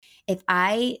if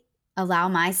I allow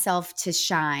myself to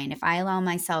shine, if I allow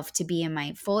myself to be in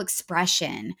my full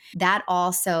expression, that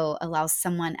also allows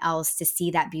someone else to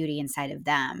see that beauty inside of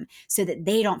them so that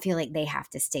they don't feel like they have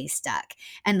to stay stuck.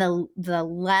 And the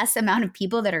less amount of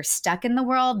people that are stuck in the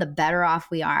world, the better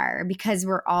off we are, because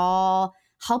we're all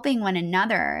helping one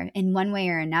another in one way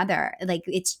or another. Like,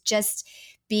 it's just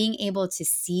being able to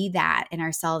see that in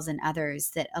ourselves and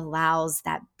others that allows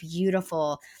that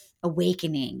beautiful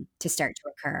awakening to start to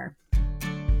occur.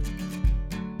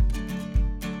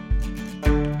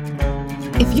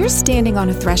 If you're standing on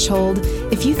a threshold,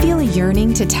 if you feel a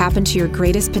yearning to tap into your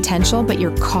greatest potential, but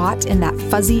you're caught in that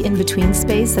fuzzy in-between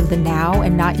space of the now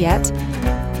and not yet,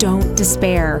 don't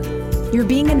despair. You're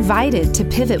being invited to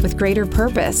pivot with greater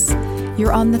purpose.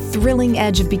 You're on the thrilling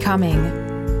edge of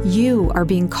becoming. You are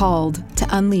being called to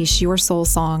unleash your soul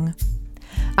song.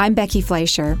 I'm Becky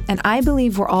Fleischer, and I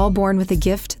believe we're all born with a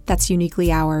gift that's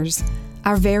uniquely ours,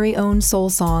 our very own soul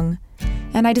song.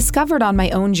 And I discovered on my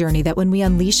own journey that when we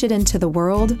unleash it into the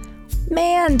world,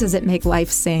 man, does it make life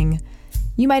sing.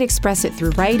 You might express it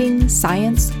through writing,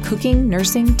 science, cooking,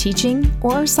 nursing, teaching,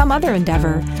 or some other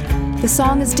endeavor. The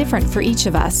song is different for each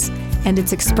of us, and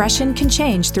its expression can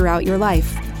change throughout your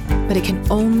life. But it can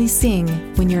only sing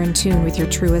when you're in tune with your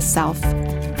truest self.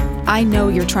 I know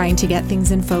you're trying to get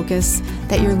things in focus,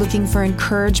 that you're looking for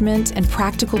encouragement and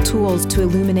practical tools to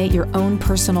illuminate your own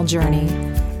personal journey.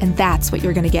 And that's what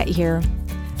you're going to get here.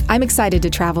 I'm excited to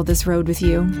travel this road with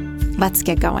you. Let's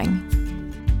get going.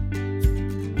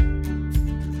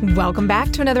 Welcome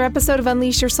back to another episode of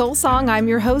Unleash Your Soul Song. I'm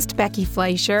your host, Becky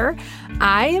Fleischer.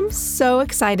 I am so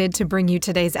excited to bring you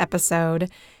today's episode.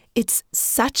 It's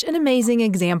such an amazing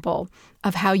example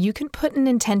of how you can put an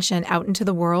intention out into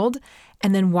the world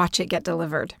and then watch it get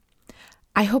delivered.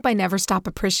 I hope I never stop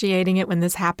appreciating it when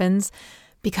this happens,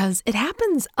 because it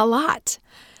happens a lot.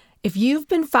 If you've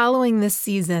been following this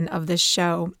season of this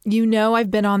show, you know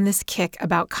I've been on this kick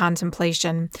about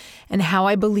contemplation and how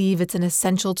I believe it's an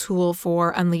essential tool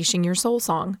for unleashing your soul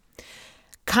song.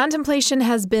 Contemplation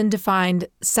has been defined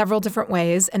several different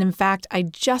ways, and in fact, I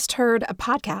just heard a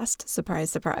podcast,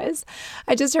 surprise, surprise,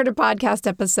 I just heard a podcast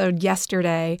episode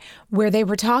yesterday where they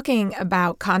were talking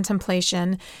about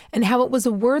contemplation and how it was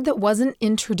a word that wasn't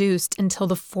introduced until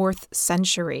the 4th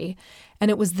century. And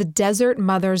it was the desert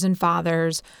mothers and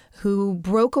fathers who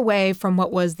broke away from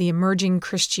what was the emerging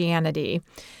Christianity.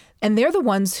 And they're the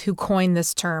ones who coined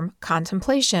this term,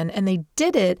 contemplation, and they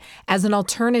did it as an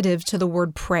alternative to the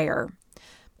word prayer.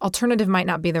 Alternative might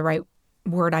not be the right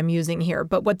word I'm using here,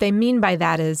 but what they mean by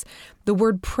that is the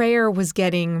word prayer was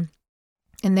getting,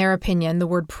 in their opinion, the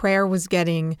word prayer was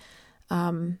getting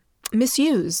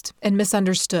misused and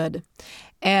misunderstood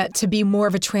to be more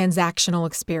of a transactional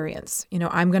experience. You know,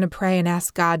 I'm going to pray and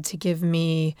ask God to give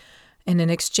me, and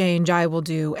in exchange, I will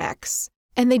do X.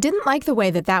 And they didn't like the way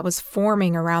that that was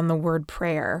forming around the word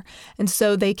prayer. And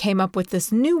so they came up with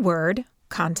this new word,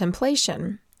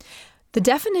 contemplation. The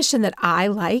definition that I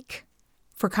like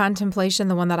for contemplation,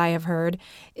 the one that I have heard,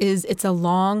 is it's a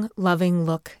long, loving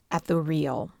look at the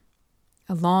real.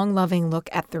 A long, loving look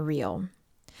at the real.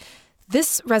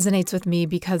 This resonates with me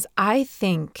because I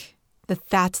think that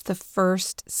that's the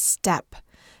first step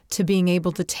to being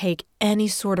able to take any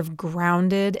sort of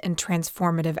grounded and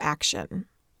transformative action.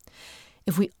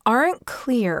 If we aren't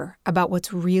clear about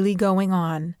what's really going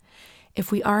on,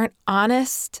 if we aren't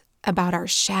honest about our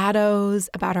shadows,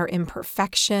 about our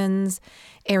imperfections,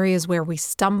 areas where we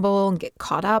stumble and get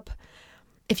caught up,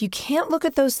 if you can't look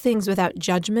at those things without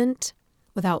judgment,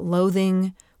 without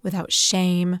loathing, without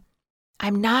shame,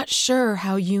 I'm not sure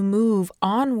how you move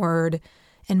onward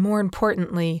and, more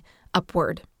importantly,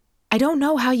 upward. I don't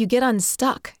know how you get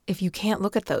unstuck if you can't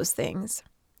look at those things.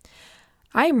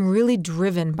 I am really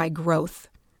driven by growth.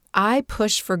 I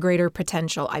push for greater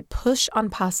potential. I push on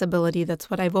possibility. That's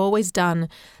what I've always done.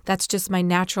 That's just my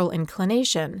natural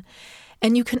inclination.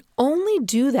 And you can only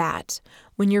do that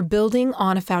when you're building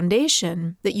on a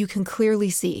foundation that you can clearly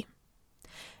see.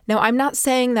 Now, I'm not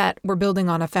saying that we're building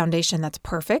on a foundation that's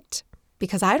perfect,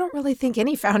 because I don't really think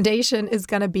any foundation is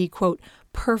going to be, quote,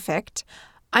 perfect.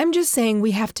 I'm just saying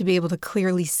we have to be able to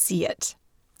clearly see it.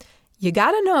 You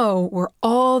got to know where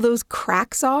all those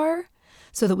cracks are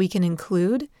so that we can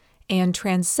include and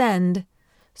transcend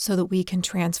so that we can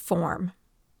transform.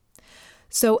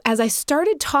 So as I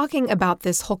started talking about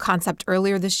this whole concept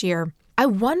earlier this year, I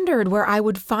wondered where I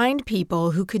would find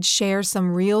people who could share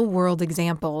some real-world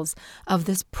examples of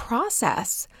this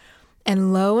process.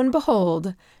 And lo and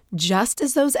behold, just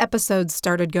as those episodes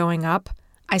started going up,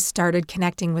 I started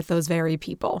connecting with those very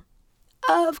people.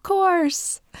 Of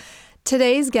course.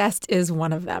 Today's guest is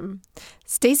one of them.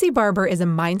 Stacey Barber is a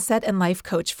mindset and life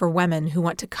coach for women who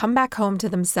want to come back home to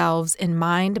themselves in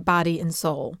mind, body, and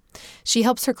soul. She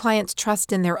helps her clients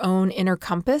trust in their own inner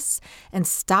compass and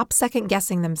stop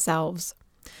second-guessing themselves.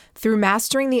 Through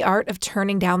mastering the art of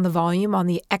turning down the volume on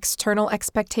the external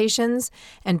expectations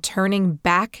and turning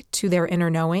back to their inner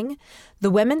knowing,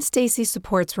 the women Stacey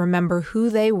supports remember who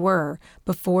they were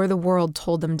before the world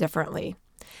told them differently.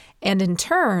 And in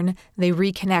turn, they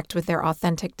reconnect with their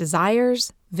authentic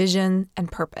desires, vision,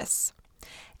 and purpose.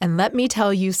 And let me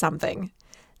tell you something.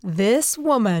 This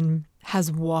woman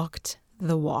has walked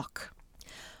the walk.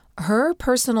 Her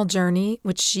personal journey,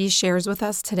 which she shares with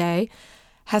us today,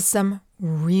 has some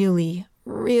really,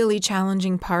 really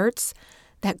challenging parts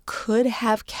that could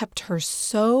have kept her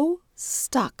so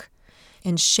stuck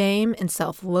in shame and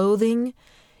self-loathing.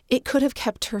 It could have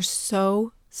kept her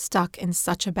so stuck in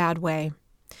such a bad way.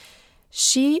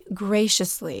 She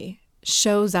graciously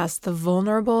shows us the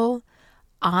vulnerable,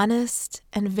 honest,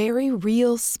 and very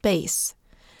real space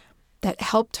that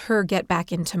helped her get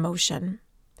back into motion.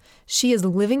 She is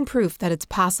living proof that it's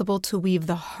possible to weave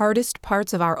the hardest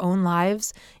parts of our own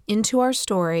lives into our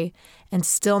story and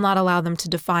still not allow them to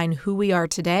define who we are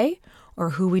today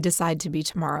or who we decide to be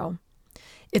tomorrow.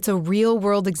 It's a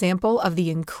real-world example of the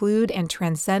include and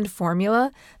transcend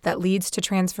formula that leads to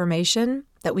transformation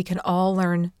that we can all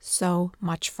learn so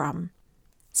much from.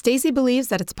 Stacey believes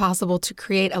that it's possible to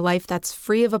create a life that's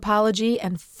free of apology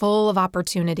and full of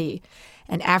opportunity.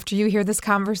 And after you hear this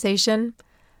conversation,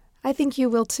 I think you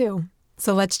will too.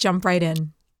 So let's jump right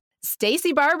in.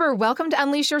 Stacey Barber, welcome to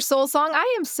Unleash Your Soul Song.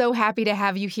 I am so happy to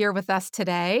have you here with us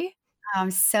today.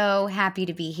 I'm so happy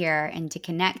to be here and to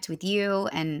connect with you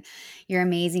and your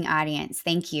amazing audience.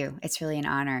 Thank you. It's really an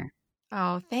honor.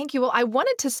 Oh, thank you. Well, I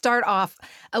wanted to start off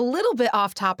a little bit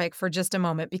off topic for just a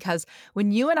moment because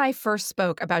when you and I first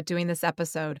spoke about doing this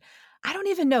episode, I don't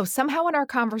even know, somehow in our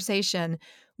conversation,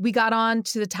 we got on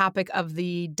to the topic of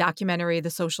the documentary, The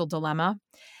Social Dilemma.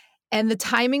 And the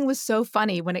timing was so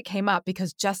funny when it came up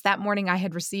because just that morning I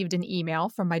had received an email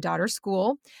from my daughter's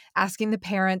school asking the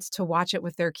parents to watch it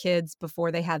with their kids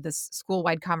before they had this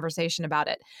school-wide conversation about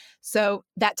it. So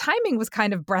that timing was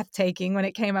kind of breathtaking when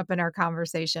it came up in our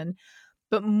conversation.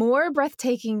 But more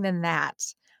breathtaking than that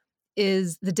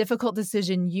is the difficult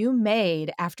decision you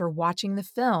made after watching the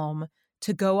film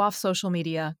to go off social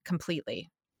media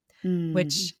completely,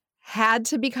 which had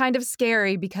to be kind of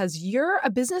scary because you're a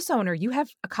business owner. You have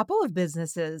a couple of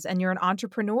businesses and you're an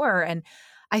entrepreneur. And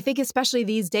I think especially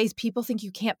these days, people think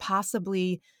you can't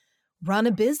possibly run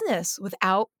a business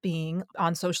without being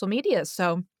on social media.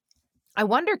 So I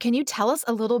wonder, can you tell us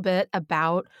a little bit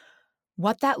about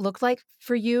what that looked like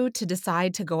for you to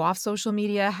decide to go off social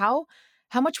media? How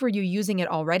much were you using it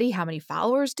already? How many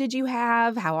followers did you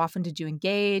have? How often did you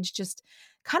engage? Just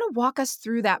kind of walk us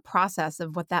through that process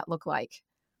of what that looked like.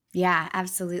 Yeah,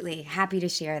 absolutely. Happy to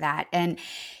share that. And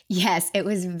yes, it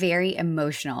was a very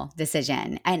emotional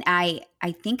decision. And I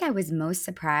think I was most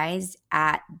surprised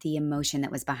at the emotion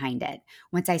that was behind it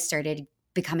once I started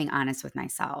becoming honest with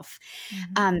myself.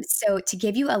 So to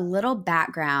give you a little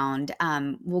background,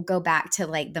 we'll go back to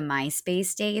like the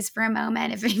MySpace days for a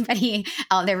moment. If anybody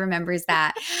out there remembers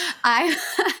that, I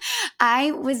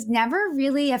I was never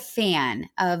really a fan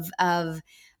of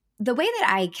the way that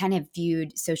I kind of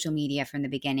viewed social media from the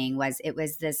beginning was it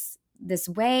was this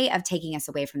way of taking us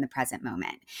away from the present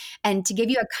moment. And to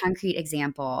give you a concrete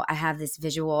example, I have this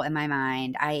visual in my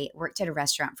mind. I worked at a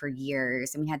restaurant for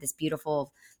years and we had this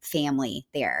beautiful family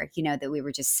there, that we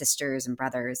were just sisters and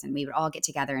brothers and we would all get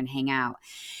together and hang out.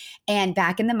 And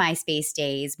back in the MySpace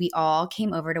days, we all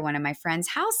came over to one of my friends'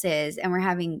 houses and we're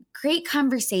having great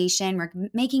conversation. We're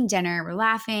making dinner, we're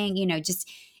laughing, just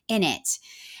in it.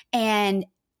 And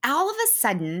all of a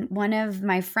sudden, one of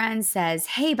my friends says,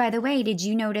 "Hey, by the way, did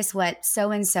you notice what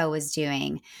so-and-so was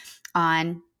doing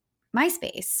on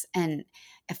MySpace?" And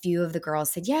a few of the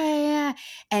girls said, "Yeah, yeah, yeah,"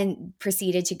 and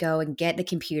proceeded to go and get the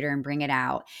computer and bring it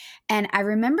out. And I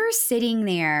remember sitting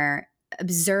there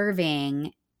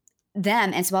observing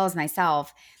them as well as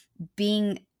myself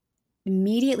being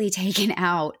immediately taken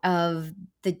out of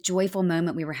the joyful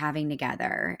moment we were having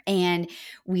together. And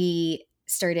we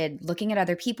started looking at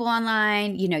other people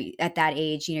online, at that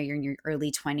age, you're in your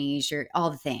early 20s, you're all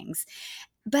the things.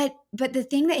 But the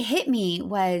thing that hit me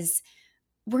was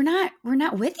we're not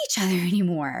with each other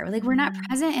anymore. Like we're not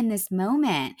present in this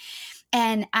moment.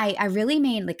 And I really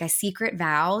made like a secret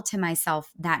vow to myself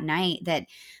that night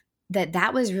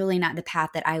that was really not the path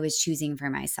that I was choosing for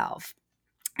myself.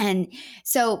 And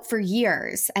so for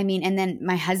years, and then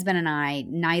my husband and I,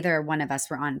 neither one of us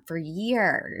were on for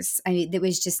years. It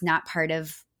was just not part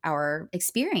of our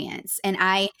experience. And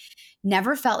I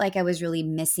never felt like I was really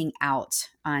missing out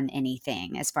on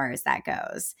anything as far as that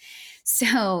goes.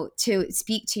 So, to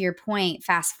speak to your point,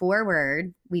 fast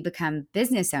forward, we become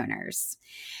business owners.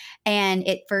 And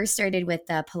it first started with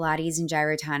the Pilates and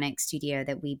Gyrotonic studio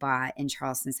that we bought in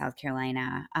Charleston, South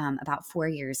Carolina, about 4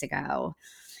 years ago.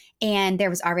 And there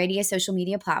was already a social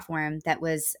media platform that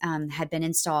was had been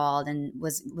installed and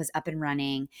was up and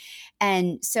running.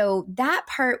 And so that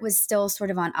part was still sort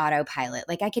of on autopilot.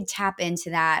 Like I could tap into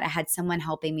that. I had someone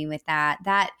helping me with that.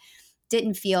 That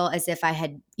didn't feel as if I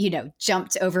had,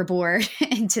 jumped overboard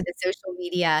into the social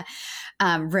media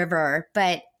river.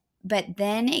 But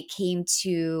then it came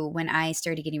to when I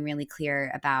started getting really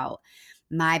clear about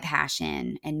my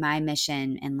passion and my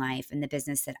mission in life and the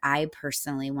business that I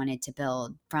personally wanted to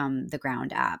build from the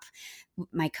ground up,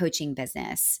 my coaching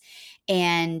business.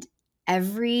 And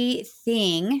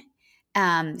everything,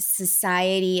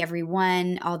 society,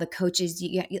 everyone, all the coaches,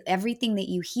 everything that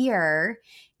you hear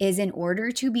is in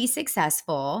order to be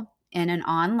successful in an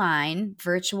online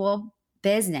virtual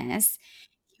business,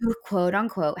 you quote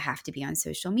unquote have to be on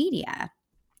social media.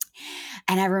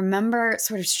 And I remember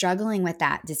sort of struggling with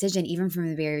that decision, even from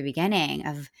the very beginning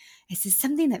of, is this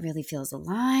something that really feels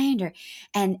aligned?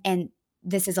 And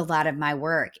this is a lot of my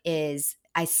work is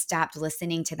I stopped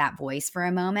listening to that voice for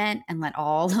a moment and let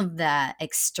all of the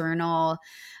external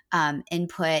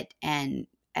input and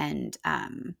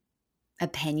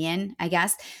opinion, I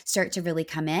guess, start to really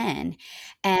come in.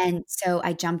 And so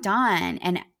I jumped on,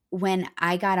 and when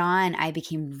I got on, I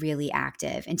became really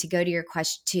active. And to go to your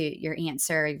question, to your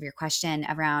answer of your question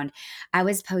around, I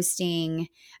was posting,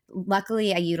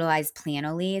 luckily I utilized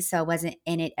Planoly, so I wasn't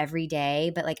in it every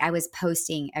day, but like I was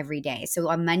posting every day. So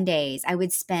on Mondays, I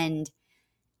would spend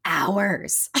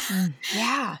hours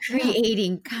Yeah.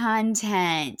 creating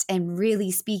content and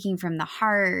really speaking from the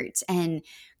heart and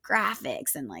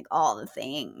graphics and like all the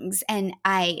things. And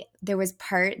there was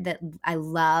part that I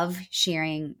love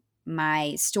sharing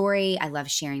my story. I love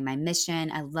sharing my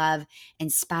mission. I love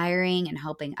inspiring and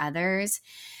helping others.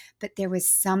 But there was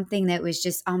something that was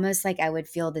just almost like I would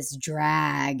feel this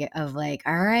drag of like,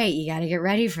 all right, you got to get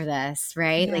ready for this,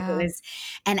 right? Like it Yeah. was,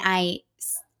 and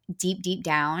deep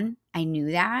down, I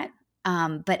knew that.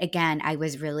 But again, I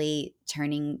was really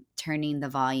turning the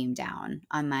volume down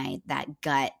on that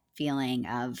gut feeling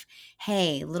of,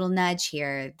 hey, little nudge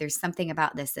here. There's something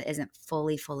about this that isn't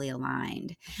fully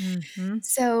aligned. Mm-hmm.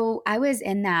 So I was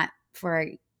in that for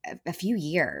a few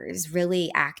years, really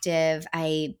active.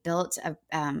 I built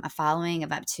a following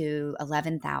of up to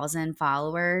 11,000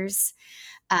 followers.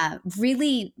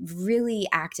 Really, really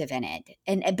active in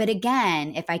it. But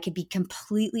again, if I could be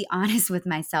completely honest with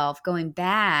myself, going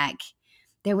back,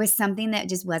 there was something that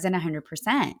just wasn't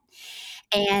 100%.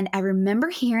 And I remember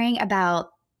hearing about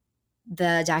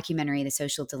the documentary, The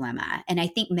Social Dilemma. And I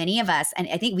think many of us, and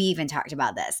I think we even talked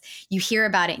about this, you hear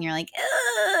about it and you're like,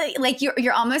 ugh, like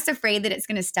you're almost afraid that it's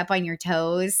going to step on your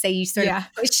toes. So you sort of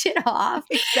push it off.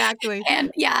 Exactly.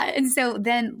 And and so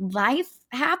then life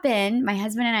happened. My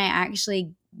husband and I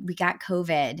we got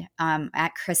COVID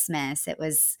at Christmas. It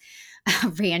was a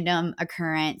random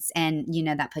occurrence, and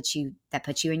that puts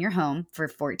you in your home for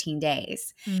 14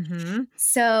 days. Mm-hmm.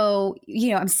 So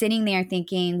I'm sitting there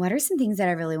thinking, what are some things that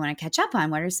I really want to catch up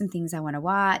on? What are some things I want to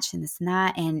watch, and this and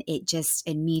that? And it just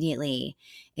immediately,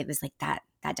 it was like that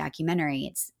documentary.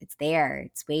 It's there.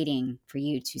 It's waiting for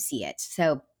you to see it.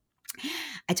 So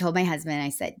I told my husband, I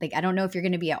said, like, I don't know if you're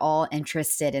going to be at all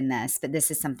interested in this, but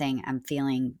this is something I'm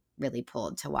feeling really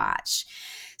pulled to watch.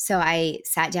 So I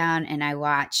sat down and I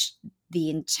watched the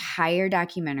entire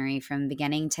documentary from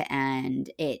beginning to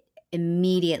end. It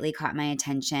immediately caught my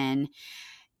attention.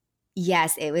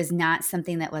 Yes, it was not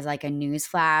something that was like a news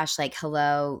flash, like,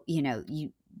 hello,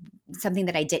 something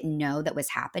that I didn't know that was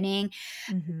happening.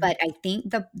 Mm-hmm. But I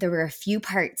think there were a few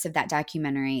parts of that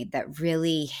documentary that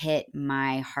really hit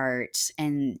my heart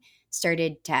and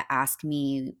started to ask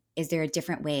me, is there a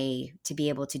different way to be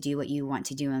able to do what you want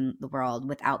to do in the world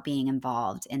without being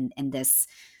involved in this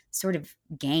sort of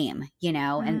game,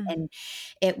 And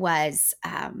it was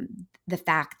the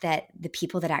fact that the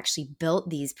people that actually built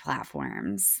these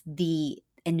platforms, the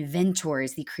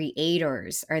inventors, the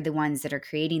creators, are the ones that are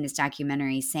creating this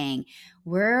documentary saying,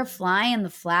 we're flying the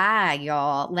flag,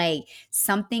 y'all. Like,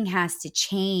 something has to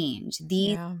change.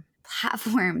 These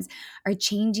platforms are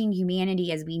changing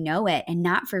humanity as we know it, and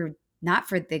not for not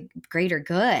for the greater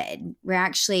good. We're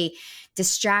actually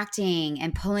distracting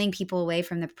and pulling people away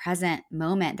from the present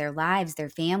moment, their lives, their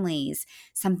families.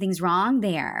 Something's wrong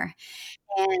there.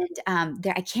 And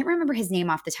there, I can't remember his name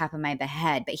off the top of my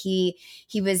head, but he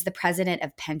was the president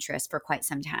of Pinterest for quite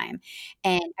some time.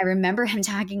 And I remember him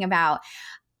talking about,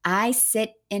 I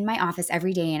sit in my office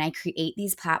every day and I create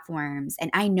these platforms and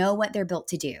I know what they're built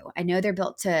to do. I know they're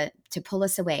built to pull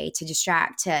us away, to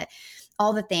distract, to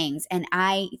all the things. And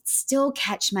I still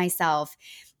catch myself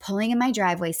pulling in my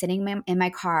driveway, sitting in my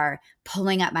car,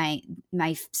 pulling up my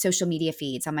social media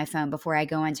feeds on my phone before I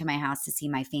go into my house to see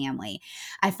my family.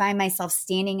 I find myself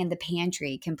standing in the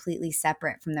pantry completely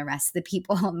separate from the rest of the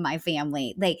people in my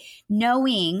family, like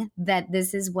knowing that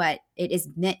this is what it is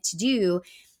meant to do.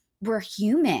 We're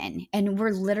human and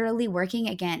we're literally working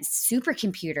against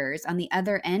supercomputers on the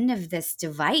other end of this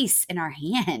device in our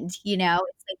hand.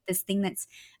 It's like this thing that's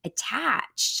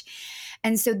attached.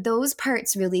 And so those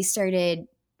parts really started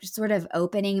sort of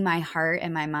opening my heart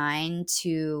and my mind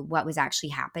to what was actually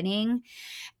happening.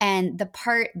 And the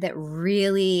part that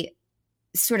really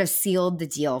sort of sealed the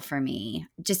deal for me,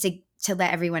 just to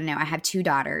let everyone know, I have 2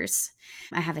 daughters.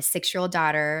 I have a 6-year-old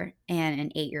daughter and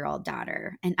an 8-year-old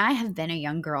daughter. And I have been a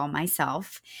young girl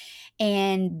myself.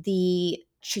 And the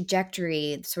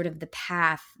trajectory, sort of the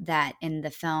path that in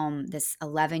the film, this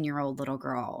 11-year-old little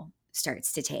girl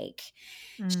starts to take.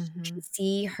 You can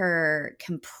see her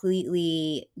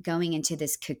completely going into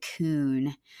this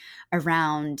cocoon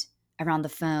around the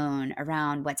phone,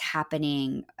 around what's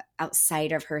happening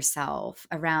outside of herself,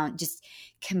 around just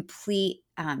complete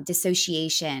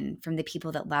dissociation from the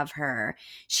people that love her.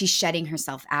 She's shutting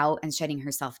herself out and shutting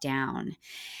herself down.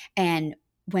 And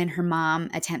when her mom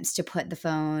attempts to put the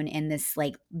phone in this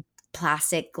like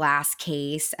plastic glass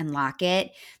case and lock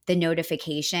it, the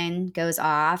notification goes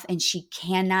off and she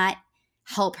cannot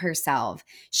help herself.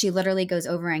 She literally goes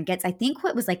over and gets, I think,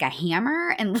 what was like a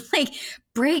hammer and like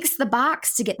breaks the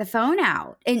box to get the phone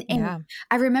out. And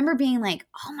I remember being like,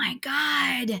 oh my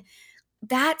God,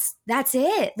 that's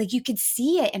it. Like you could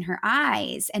see it in her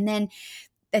eyes. And then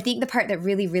I think the part that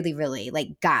really, really, really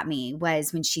like got me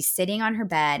was when she's sitting on her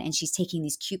bed and she's taking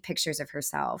these cute pictures of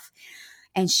herself.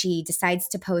 And she decides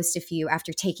to post a few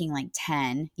after taking like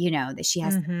 10, that she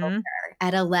has to filter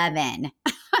at 11.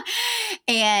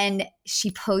 And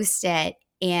she posts it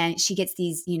and she gets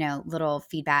these, little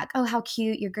feedback. Oh, how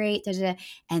cute. You're great. Da, da, da.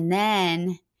 And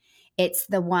then it's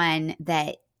the one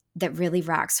that really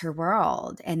rocks her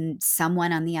world. And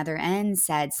someone on the other end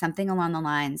said something along the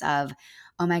lines of,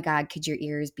 oh my God, could your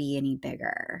ears be any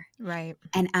bigger? Right.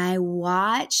 And I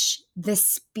watch the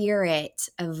spirit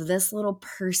of this little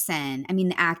person. I mean,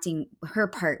 the acting, her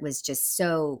part was just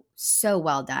so, so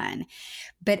well done.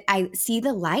 But I see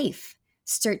the life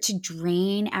start to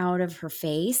drain out of her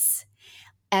face.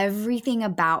 Everything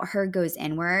about her goes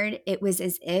inward. It was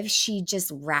as if she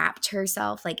just wrapped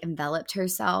herself, like enveloped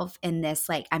herself in this,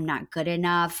 like, I'm not good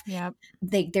enough. Yep.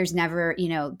 Like there's never,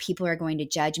 people are going to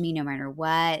judge me no matter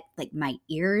what. Like my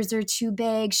ears are too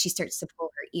big. She starts to pull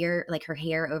her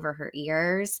hair over her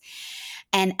ears.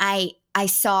 And I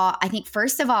think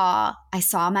first of all, I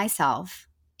saw myself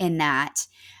in that,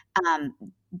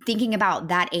 thinking about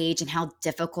that age and how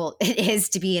difficult it is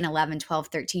to be an 11, 12,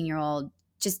 13-year-old,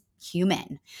 just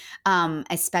human.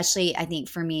 Especially I think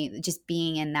for me, just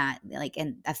being in that, like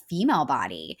in a female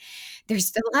body,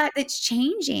 there's a lot that's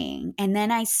changing. And then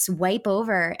I swipe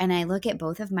over and I look at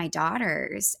both of my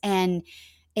daughters and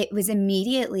it was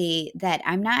immediately that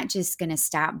I'm not just going to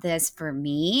stop this for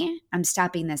me. I'm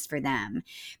stopping this for them,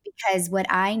 because what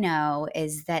I know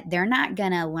is that they're not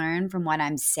going to learn from what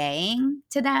I'm saying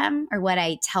to them or what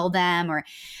I tell them, or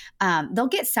they'll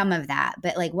get some of that.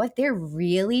 But like what they're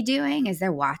really doing is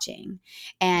they're watching.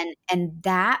 And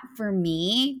that for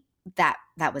me, that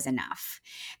was enough.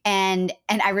 And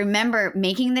I remember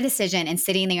making the decision and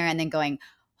sitting there and then going,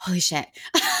 holy shit.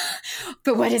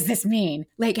 But what does this mean?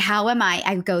 Like, how am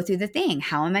I go through the thing.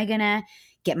 How am I going to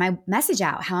get my message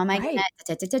out? How am I going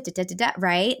to,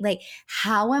 right? Like,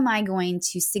 how am I going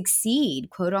to succeed,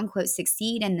 quote unquote,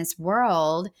 succeed in this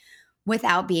world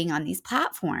without being on these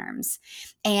platforms?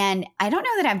 And I don't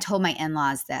know that I've told my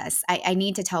in-laws this. I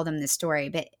need to tell them this story,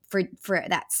 but for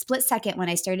that split second, when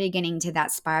I started getting to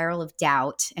that spiral of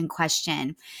doubt and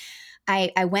question,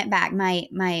 I went back.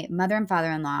 My mother and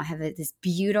father-in-law have this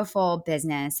beautiful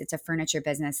business. It's a furniture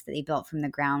business that they built from the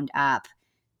ground up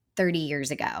 30 years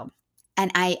ago.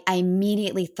 And I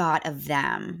immediately thought of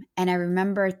them. And I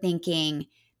remember thinking,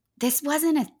 this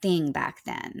wasn't a thing back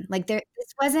then. Like this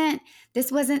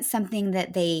wasn't something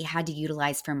that they had to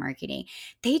utilize for marketing.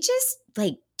 They just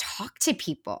like talk to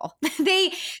people. They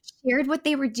shared what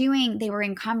they were doing. They were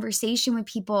in conversation with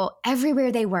people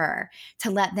everywhere they were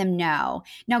to let them know.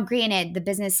 Now, granted, the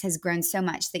business has grown so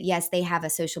much that yes, they have a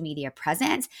social media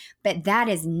presence, but that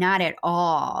is not at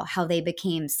all how they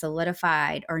became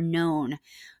solidified or known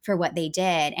for what they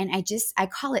did. And I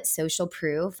call it social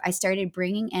proof. I started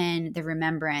bringing in the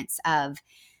remembrance of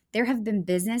there have been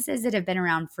businesses that have been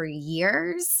around for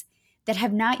years that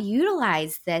have not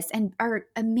utilized this and are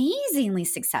amazingly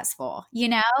successful,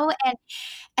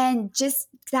 and just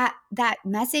that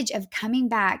message of coming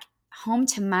back home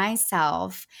to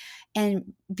myself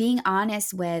and being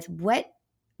honest with what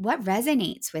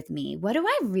resonates with me. What do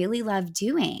I really love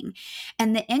doing?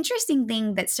 And the interesting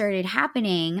thing that started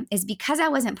happening is because I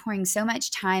wasn't pouring so much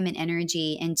time and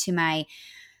energy into my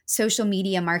social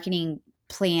media marketing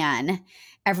plan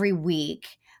every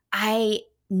week, I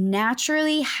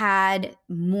naturally had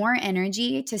more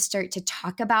energy to start to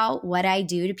talk about what I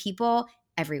do to people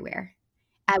everywhere.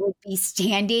 I would be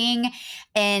standing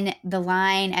in the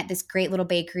line at this great little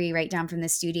bakery right down from the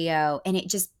studio, and it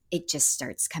just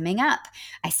starts coming up.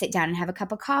 I sit down and have a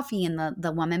cup of coffee, and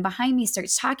the woman behind me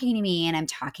starts talking to me, and I'm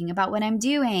talking about what I'm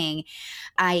doing.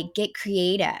 I get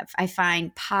creative. I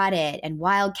find Potted and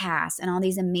Wildcast and all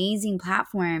these amazing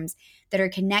platforms that are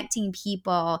connecting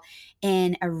people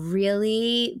in a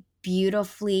really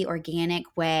beautifully organic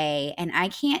way. And I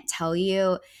can't tell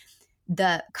you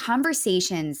the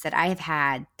conversations that I have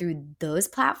had through those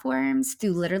platforms,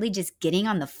 through literally just getting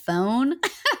on the phone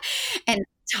and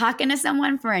talking to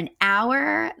someone for an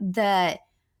hour, the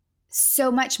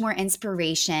so much more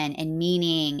inspiration and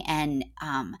meaning and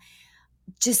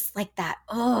just like that,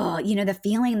 the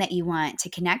feeling that you want to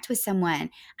connect with someone.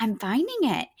 I'm finding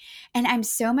it. And I'm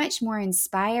so much more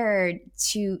inspired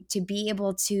to be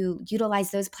able to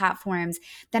utilize those platforms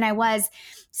than I was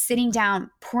sitting down,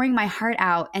 pouring my heart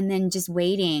out, and then just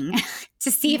waiting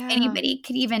to see if Yeah. anybody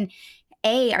could even,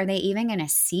 are they even going to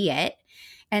see it?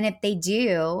 And if they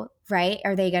do, right,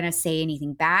 are they going to say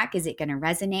anything back? Is it going to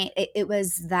resonate? It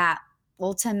was that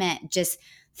ultimate just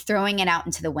throwing it out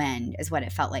into the wind is what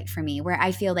it felt like for me, where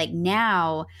I feel like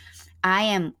now I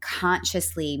am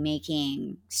consciously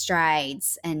making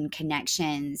strides and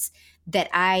connections that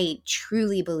I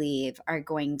truly believe are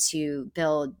going to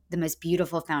build the most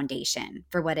beautiful foundation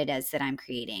for what it is that I'm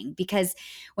creating. Because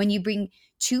when you bring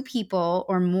two people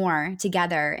or more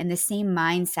together in the same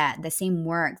mindset, the same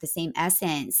work, the same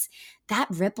essence, that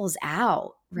ripples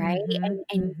out, right? Mm-hmm. And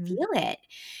you Mm-hmm. feel it.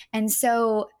 And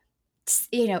so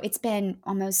it's been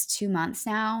almost 2 months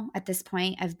now at this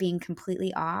point of being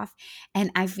completely off,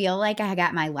 and I feel like I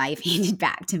got my life handed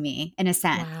back to me in a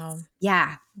sense. Wow.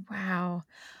 Yeah. Wow.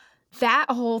 That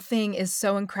whole thing is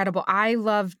so incredible. I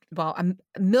loved, well,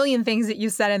 a million things that you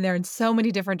said in there and so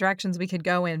many different directions we could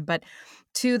go in, but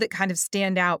two that kind of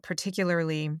stand out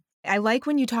particularly. I like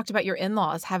when you talked about your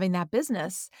in-laws having that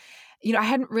business. I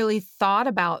hadn't really thought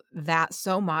about that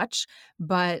so much,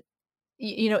 but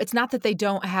it's not that they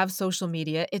don't have social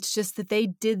media. It's just that they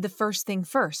did the first thing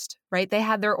first, right? They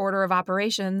had their order of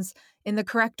operations in the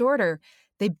correct order.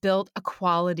 They built a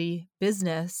quality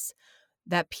business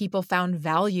that people found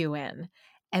value in.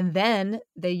 And then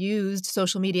they used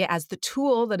social media as the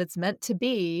tool that it's meant to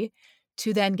be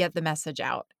to then get the message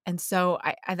out. And so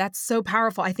I that's so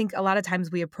powerful. I think a lot of times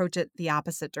we approach it the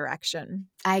opposite direction.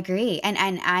 I agree, and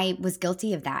I was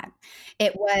guilty of that.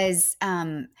 It was,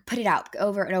 put it out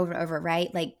over and over and over,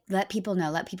 right? Like, let people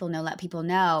know, let people know, let people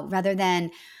know, rather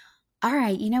than, all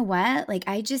right, you know what? Like,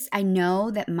 I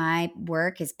know that my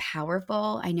work is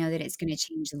powerful. I know that it's gonna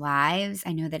change lives.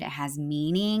 I know that it has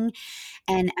meaning,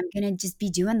 and I'm gonna just be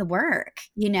doing the work,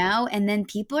 and then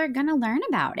people are gonna learn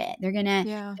about it. They're gonna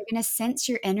Yeah. they're gonna sense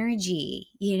your energy,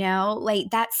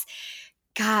 like, that's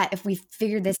God, if we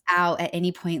figured this out at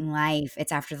any point in life,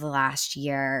 it's after the last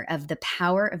year of the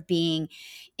power of being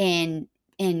in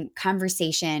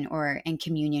conversation or in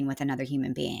communion with another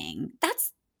human being.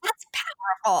 That's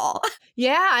powerful.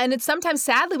 Yeah, and it's sometimes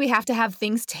sadly we have to have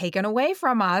things taken away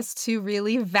from us to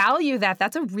really value that.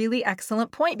 That's a really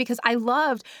excellent point because I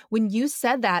loved when you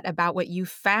said that about what you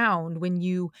found when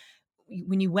you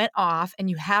went off and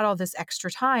you had all this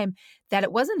extra time, that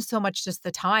it wasn't so much just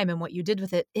the time and what you did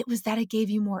with it, it was that it gave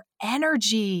you more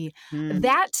energy. Mm,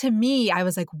 That to me, I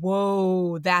was like,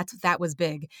 whoa, that was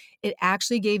big. It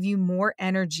actually gave you more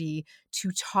energy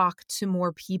to talk to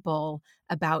more people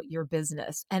about your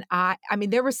business. And I mean,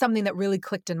 there was something that really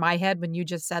clicked in my head when you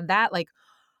just said that. Like,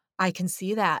 I can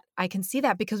see that. I can see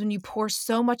that because when you pour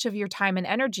so much of your time and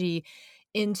energy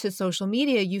into social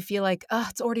media, you feel like, oh,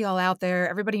 it's already all out there.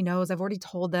 Everybody knows. I've already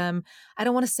told them. I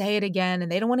don't want to say it again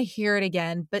and they don't want to hear it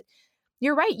again. But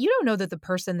you're right. You don't know that the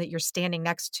person that you're standing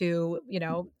next to,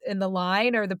 in the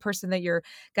line, or the person that you're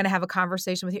going to have a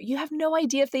conversation with, you have no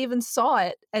idea if they even saw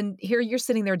it. And here you're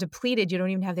sitting there depleted. You don't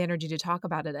even have the energy to talk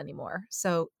about it anymore.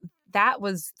 So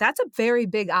that's a very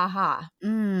big aha.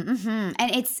 Mm-hmm.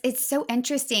 And it's so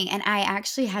interesting. And I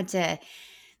actually had to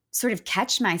sort of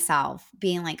catch myself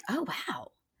being like, oh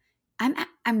wow, I'm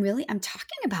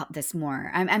talking about this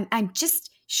more. I'm just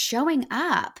showing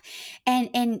up.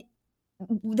 And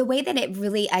the way that it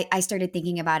really I started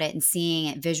thinking about it and seeing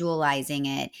it, visualizing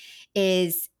it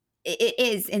is it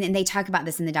is, and they talk about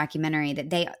this in the documentary,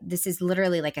 that this is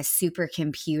literally like a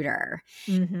supercomputer.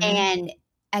 Mm-hmm. And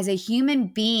as a human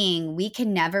being, we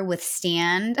can never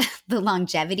withstand the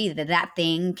longevity that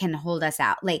thing can hold us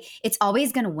out. Like, it's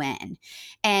always going to win.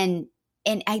 And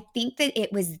I think that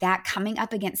it was that coming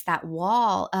up against that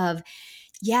wall of,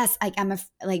 yes, like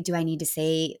like, do I need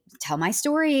to tell my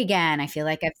story again? I feel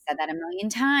like I've said that a million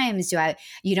times.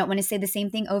 You don't want to say the same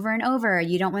thing over and over.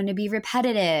 You don't want to be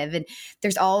repetitive. And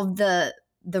there's all the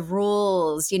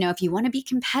rules, if you want to be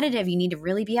competitive, you need to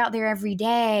really be out there every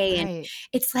day. And Right.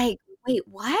 it's like, wait,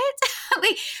 what?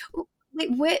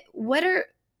 Wait, what are,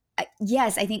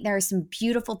 yes, I think there are some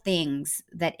beautiful things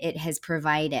that it has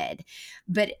provided,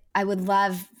 but I would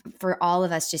love for all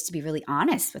of us just to be really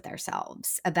honest with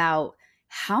ourselves about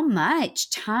how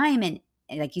much time and,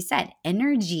 like you said,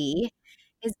 energy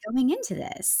is going into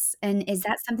this. And is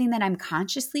that something that I'm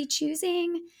consciously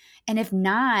choosing? And if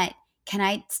not, can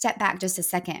I step back just a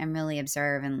second and really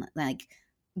observe and like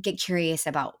get curious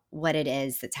about what it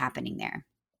is that's happening there?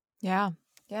 Yeah.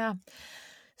 Yeah.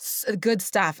 Good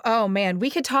stuff. Oh man,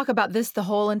 we could talk about this the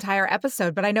whole entire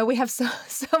episode, but I know we have so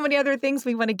many other things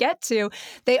we want to get to.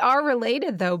 They are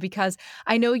related though, because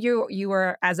I know you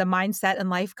were, as a mindset and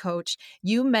life coach,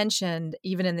 you mentioned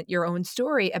even in your own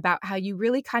story about how you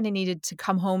really kind of needed to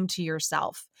come home to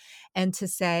yourself and to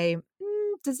say,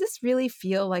 does this really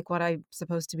feel like what I'm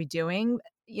supposed to be doing?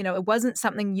 It wasn't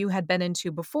something you had been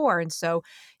into before. And so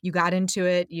you got into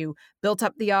it, you built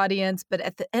up the audience, but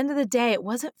at the end of the day, it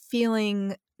wasn't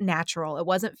feeling natural. It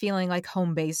wasn't feeling like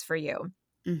home base for you.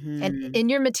 And Hmm. in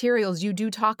your materials, you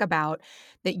do talk about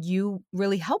that you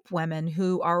really help women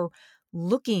who are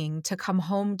looking to come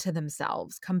home to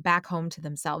themselves, come back home to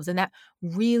themselves. And that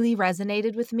really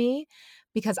resonated with me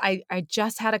because I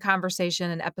just had a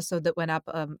conversation, an episode that went up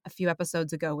a few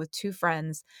episodes ago with two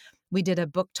friends. We did a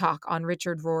book talk on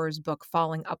Richard Rohr's book,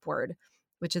 Falling Upward,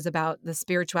 which is about the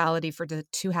spirituality for the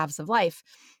two halves of life.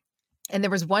 And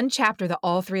there was one chapter that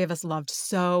all three of us loved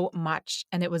so much,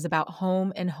 and it was about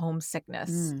home and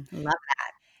homesickness. Love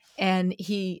And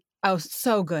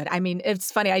so good. I mean,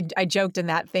 it's funny. I joked in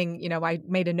that thing, I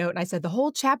made a note and I said, the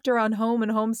whole chapter on home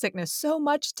and homesickness, so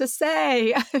much to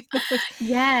say. It was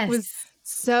Yes.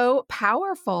 so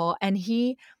powerful. And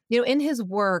he, in his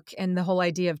work and the whole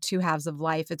idea of two halves of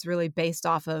life, it's really based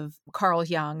off of Carl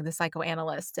Jung, the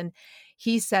psychoanalyst. And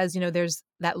he says, there's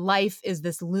that life is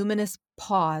this luminous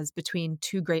pause between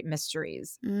two great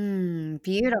mysteries.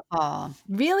 Beautiful.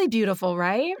 Really beautiful,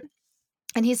 right?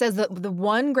 And he says that the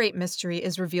one great mystery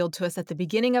is revealed to us at the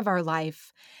beginning of our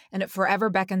life, and it forever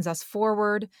beckons us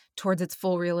forward towards its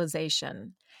full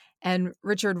realization. And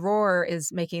Richard Rohr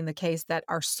is making the case that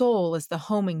our soul is the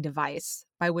homing device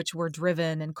by which we're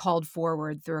driven and called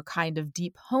forward through a kind of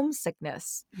deep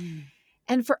homesickness. Mm.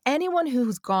 And for anyone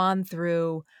who's gone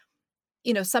through,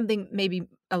 something maybe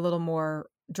a little more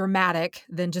dramatic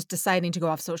than just deciding to go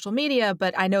off social media,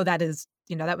 but I know that is,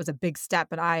 that was a big step,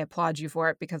 and I applaud you for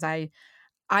it because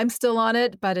I'm still on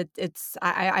it, but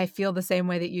I feel the same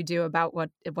way that you do about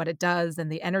what it does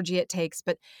and the energy it takes.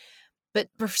 But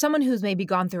for someone who's maybe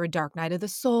gone through a dark night of the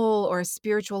soul or a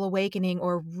spiritual awakening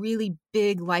or a really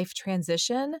big life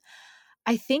transition,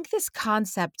 I think this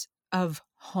concept of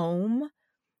home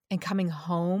and coming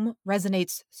home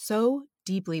resonates so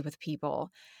deeply with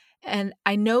people. And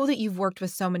I know that you've worked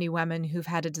with so many women who've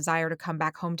had a desire to come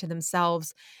back home to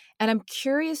themselves. And I'm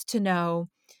curious to know,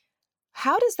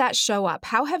 how does that show up?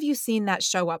 How have you seen that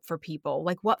show up for people?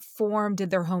 Like, what form did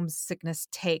their homesickness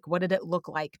take? What did it look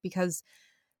like? Because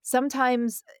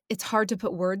sometimes it's hard to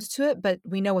put words to it, but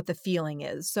we know what the feeling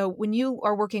is. So when you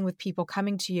are working with people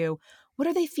coming to you, what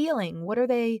are they feeling? What are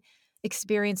they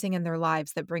experiencing in their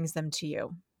lives that brings them to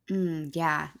you?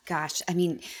 Yeah, gosh. I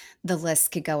mean, the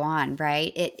list could go on,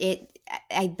 right?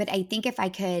 But I think if I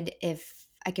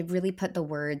could really put the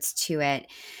words to it,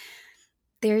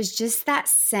 there's just that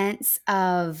sense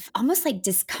of almost like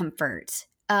discomfort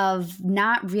of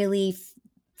not really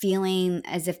feeling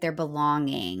as if they're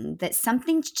belonging, that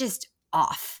something's just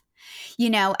off.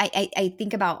 I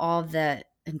think about all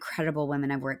incredible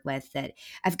women I've worked with, that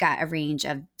I've got a range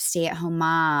of stay-at-home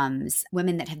moms,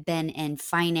 women that have been in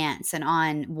finance and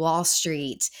on Wall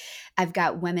Street. I've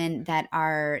got women that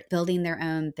are building their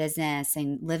own business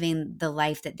and living the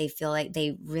life that they feel like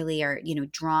they really are,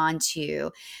 drawn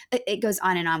to. It goes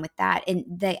on and on with that. And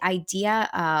the idea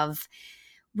of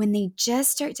when they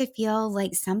just start to feel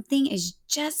like something's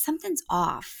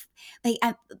off. Like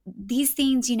these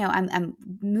things, I'm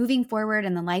moving forward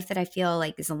in the life that I feel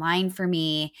like is aligned for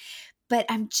me, but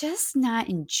I'm just not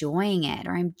enjoying it,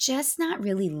 or I'm just not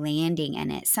really landing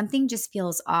in it. Something just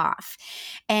feels off.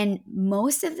 And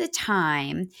most of the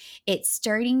time, it's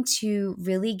starting to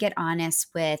really get honest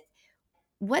with,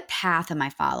 what path am I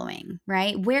following,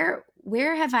 right? Where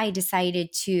have I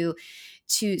decided to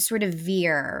sort of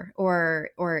veer or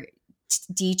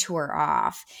detour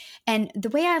off? And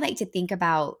the way I like to think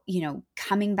about,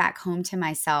 coming back home to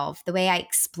myself, the way I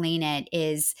explain it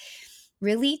is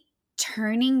really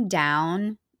turning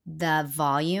down the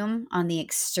volume on the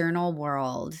external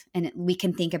world. And we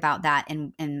can think about that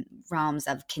in realms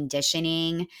of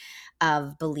conditioning,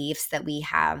 of beliefs that we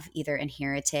have either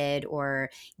inherited or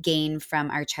gained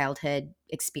from our childhood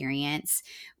experience,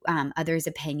 others'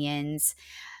 opinions,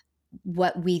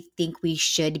 what we think we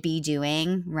should be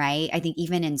doing, right? I think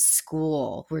even in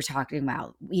school, we're talking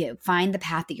about, find the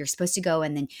path that you're supposed to go,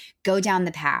 and then go down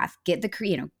the path, get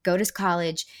go to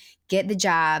college, get the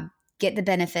job, get the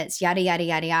benefits, yada, yada,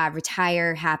 yada, yada,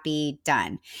 retire, happy,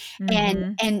 done.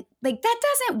 Mm-hmm. And like, that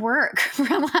doesn't work for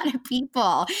a lot of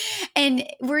people. And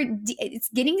it's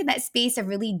getting to that space of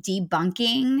really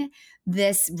debunking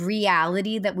this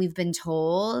reality that we've been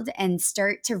told, and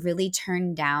start to really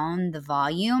turn down the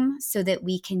volume so that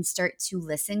we can start to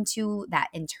listen to that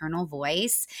internal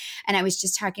voice. And I was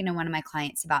just talking to one of my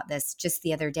clients about this just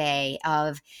the other day.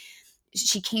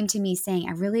 She came to me saying,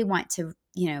 I really want to,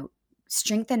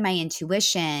 strengthen my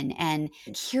intuition and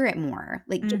hear it more,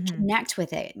 like connect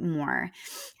with it more.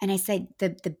 And I said,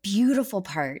 the beautiful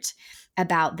part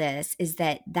about this is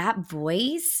that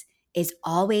voice is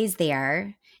always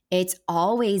there. It's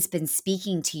always been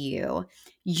speaking to you.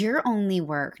 Your only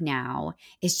work now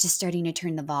is just starting to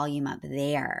turn the volume up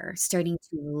there, starting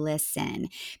to listen,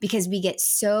 because we get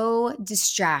so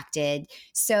distracted,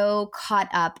 so caught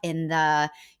up in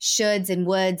the shoulds and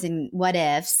woulds and what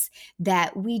ifs,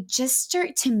 that we just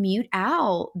start to mute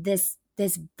out this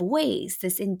voice,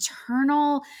 this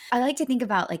internal. I like to think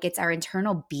about like it's our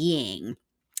internal being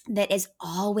that is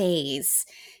always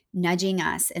nudging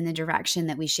us in the direction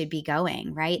that we should be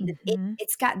going, right? Mm-hmm.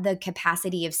 It's got the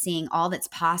capacity of seeing all that's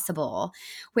possible.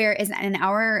 Whereas in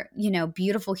our,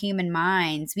 beautiful human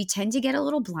minds, we tend to get a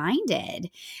little blinded,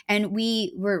 and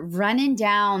we're running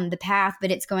down the path, but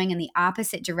it's going in the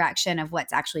opposite direction of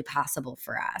what's actually possible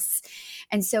for us.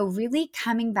 And so really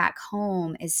coming back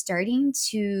home is starting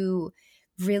to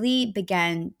really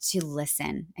begin to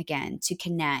listen again, to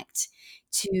connect,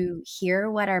 to hear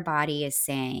what our body is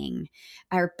saying.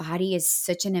 Our body is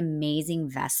such an amazing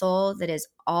vessel that is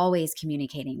always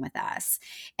communicating with us.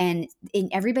 And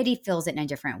everybody feels it in a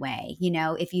different way.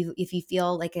 If you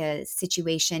feel like a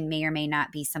situation may or may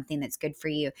not be something that's good for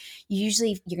you,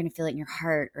 usually you're going to feel it in your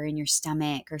heart or in your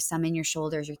stomach or some in your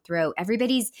shoulders or throat.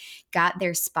 Everybody's got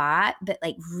their spot, but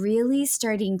like really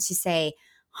starting to say,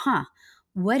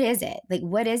 what is it? Like,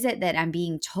 what is it that I'm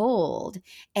being told?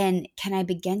 And can I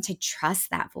begin to trust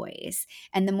that voice?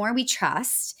 And the more we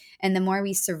trust and the more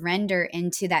we surrender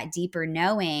into that deeper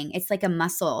knowing, it's like a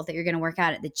muscle that you're going to work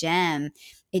out at the gym.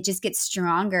 It just gets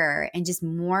stronger, and just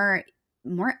more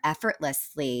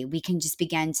effortlessly, we can just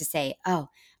begin to say, oh,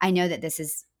 I know that this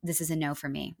is a no for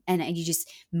me. And you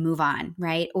just move on,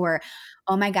 right? Or,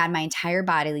 oh my God, my entire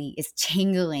body is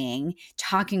tingling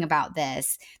talking about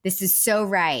this. This is so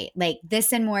right. Like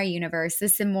this and more, universe,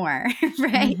 this and more,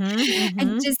 right? Mm-hmm.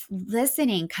 And Mm-hmm. just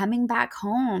listening, coming back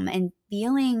home and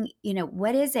feeling,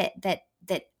 what is it that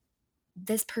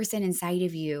this person inside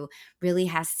of you really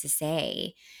has to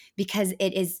say? Because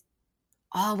it is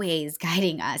always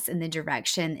guiding us in the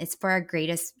direction. It's for our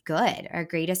greatest good, our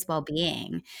greatest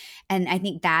well-being. And I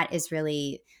think that is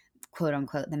really, quote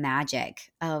unquote, the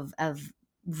magic of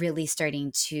really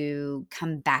starting to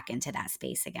come back into that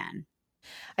space again.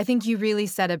 I think you really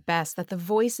said it best, that the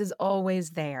voice is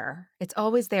always there. It's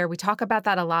always there. We talk about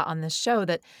that a lot on this show,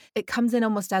 that it comes in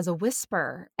almost as a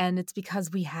whisper, and it's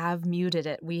because we have muted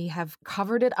it. We have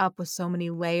covered it up with so many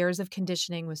layers of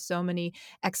conditioning, with so many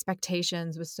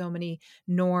expectations, with so many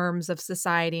norms of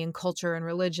society and culture and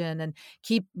religion, and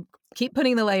keep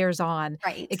putting the layers on.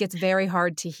 Right. It gets very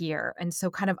hard to hear. And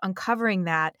so kind of uncovering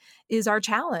that is our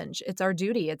challenge. It's our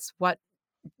duty. It's what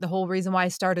the whole reason why I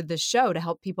started this show, to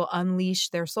help people unleash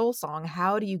their soul song.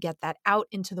 How do you get that out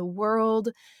into the world?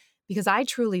 Because I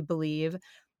truly believe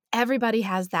everybody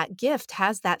has that gift,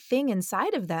 has that thing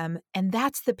inside of them. And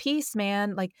that's the peace,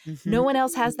 man. Like no one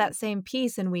else has Mhm. that same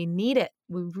peace, and we need it.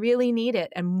 We really need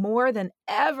it. And more than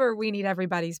ever, we need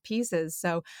everybody's pieces.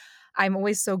 So I'm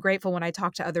always so grateful when I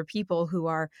talk to other people who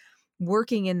are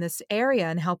working in this area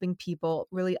and helping people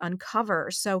really uncover.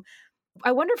 So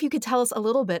I wonder if you could tell us a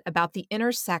little bit about the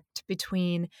intersect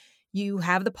between, you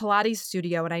have the Pilates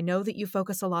studio, and I know that you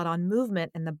focus a lot on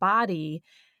movement and the body.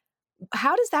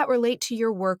 How does that relate to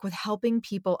your work with helping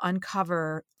people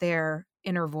uncover their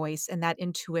inner voice and that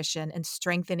intuition and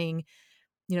strengthening,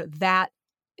 that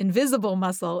invisible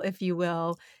muscle, if you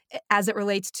will, as it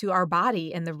relates to our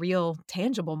body and the real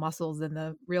tangible muscles and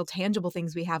the real tangible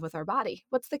things we have with our body?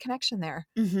 What's the connection there?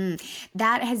 Mhm.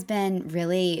 That has been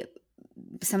really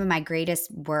some of my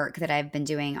greatest work that I've been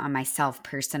doing on myself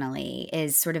personally,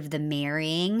 is sort of the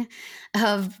marrying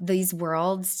of these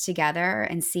worlds together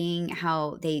and seeing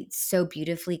how they so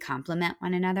beautifully complement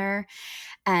one another.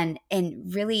 And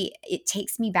really it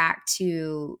takes me back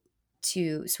to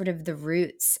sort of the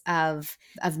roots of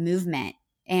movement,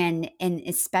 and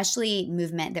especially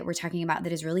movement that we're talking about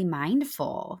that is really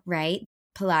mindful, right?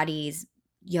 Pilates,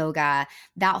 yoga,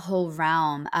 that whole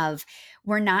realm of,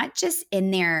 we're not just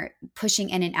in there pushing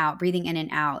in and out, breathing in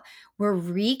and out. We're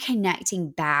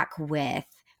reconnecting back with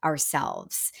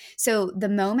ourselves. So the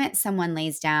moment someone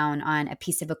lays down on a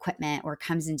piece of equipment or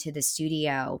comes into the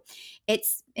studio,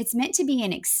 it's meant to be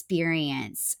an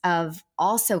experience of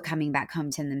also coming back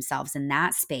home to themselves in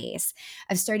that space,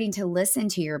 of starting to listen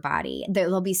to your body.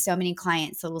 There'll be so many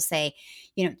clients that will say,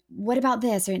 what about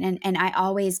this? And I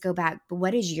always go back, but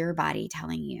what is your body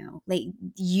telling you? Like,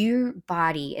 your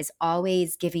body is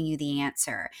always giving you the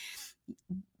answer.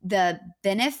 The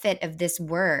benefit of this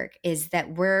work is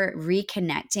that we're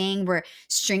reconnecting, we're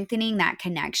strengthening that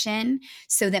connection,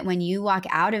 so that when you walk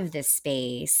out of this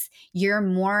space, you're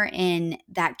more in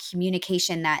that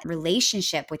communication, that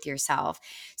relationship with yourself,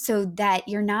 so that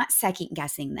you're not second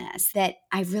guessing this. That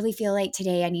I really feel like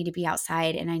today I need to be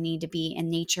outside and I need to be in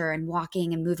nature and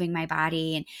walking and moving my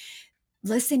body, and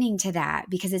listening to that,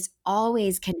 because it's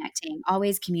always connecting,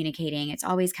 always communicating, it's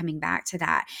always coming back to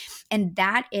that. And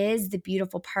that is the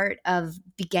beautiful part of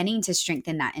beginning to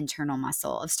strengthen that internal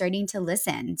muscle, of starting to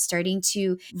listen, starting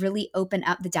to really open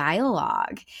up the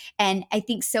dialogue. And I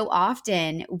think so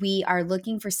often we are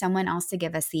looking for someone else to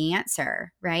give us the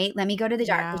answer, right? Let me go to the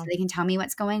doctor so Yeah. they can tell me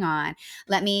what's going on.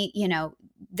 Let me,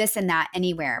 this and that,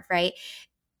 anywhere, right?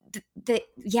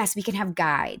 Yes, we can have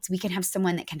guides, we can have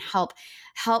someone that can help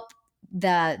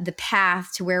the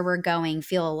path to where we're going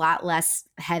feel a lot less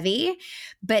heavy.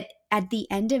 But at the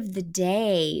end of the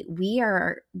day, we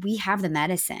have the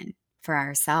medicine for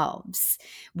ourselves.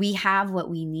 We have what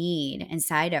we need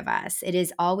inside of us. It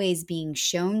is always being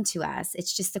shown to us.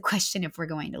 It's just a question if we're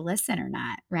going to listen or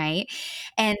not, right?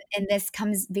 And this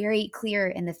comes very clear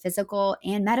in the physical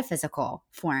and metaphysical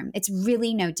form. It's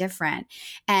really no different.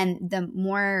 And the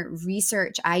more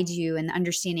research I do and the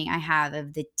understanding I have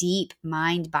of the deep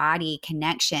mind body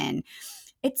connection,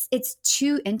 it's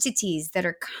two entities that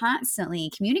are constantly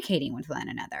communicating with one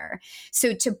another.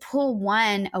 So to pull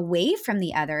one away from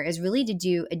the other is really to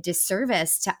do a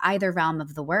disservice to either realm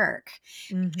of the work,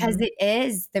 because Mhm. it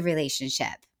is the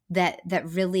relationship that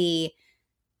really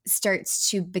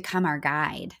starts to become our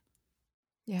guide.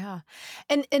 Yeah.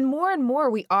 And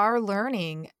more we are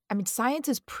learning. I mean, science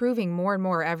is proving more and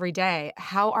more every day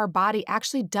how our body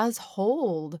actually does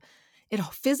hold,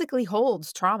 physically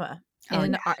holds trauma Oh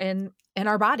in yeah.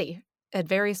 our body at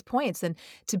various points. And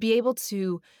to be able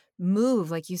to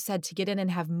move, like you said, to get in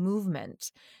and have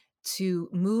movement, to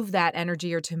move that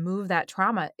energy or to move that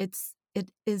trauma, it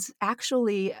is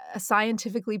actually a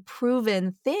scientifically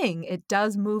proven thing. It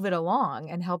does move it along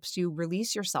and helps you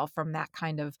release yourself from that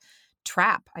kind of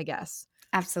trap, I guess.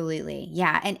 Absolutely.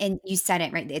 Yeah, and you said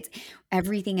it right. It's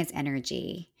everything is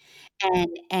energy.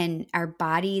 And our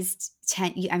bodies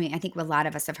tend, I mean, I think a lot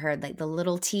of us have heard like the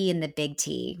little T and the big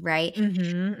T, right?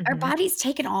 Mhm, Our mhm. body's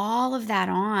taken all of that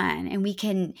on, and we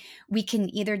can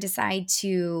either decide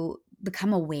to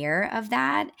become aware of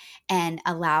that and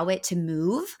allow it to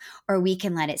move, or we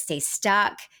can let it stay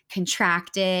stuck,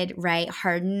 contracted, right,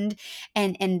 hardened.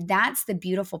 And that's the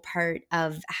beautiful part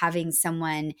of having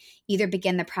someone either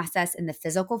begin the process in the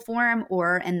physical form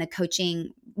or in the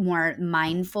coaching more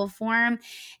mindful form,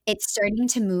 it's starting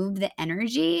to move the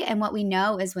energy. And what we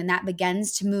know is when that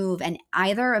begins to move in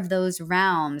either of those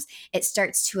realms, it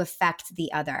starts to affect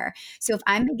the other. So if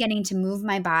I'm beginning to move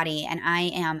my body and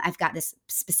I've got this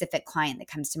specific client that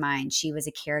comes to mind. She was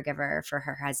a caregiver for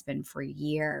her husband for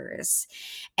years.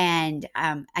 And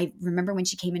I remember when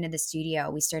she came into the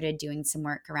studio, we started doing some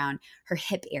work around her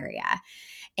hip area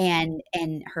and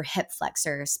her hip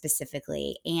flexor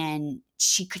specifically. And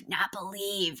she could not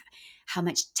believe how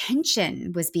much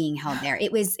tension was being held there.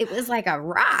 It was like a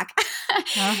rock.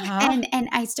 Uh-huh. And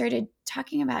I started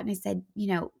talking about it, and I said,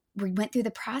 we went through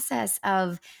the process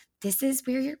of this is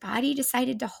where your body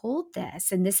decided to hold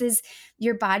this. And this is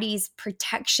your body's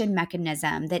protection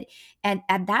mechanism that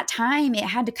at that time it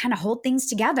had to kind of hold things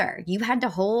together. You had to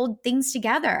hold things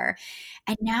together.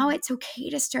 And now it's okay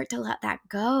to start to let that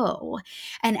go.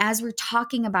 And as we're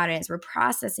talking about it, as we're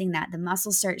processing that, the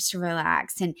muscle starts to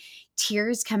relax and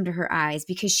tears come to her eyes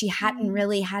because she hadn't Mm.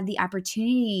 really had the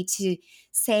opportunity to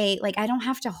say, like, I don't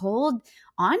have to hold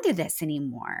on to this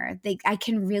anymore. Like, I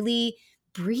can really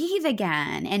breathe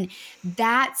again. And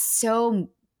that's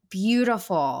so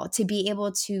beautiful to be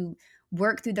able to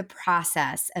work through the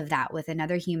process of that with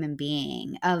another human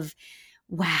being of,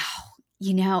 wow,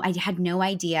 I had no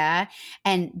idea.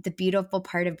 And the beautiful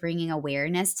part of bringing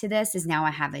awareness to this is now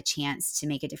I have a chance to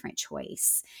make a different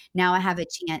choice. Now I have a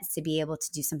chance to be able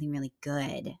to do something really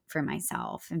good for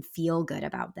myself and feel good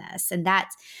about this. And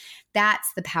that's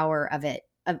the power of it,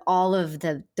 of all of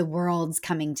the worlds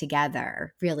coming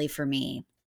together, really, for me.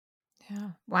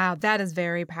 Yeah. Wow, that is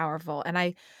very powerful. And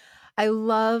I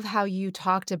love how you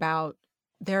talked about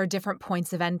there are different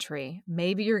points of entry.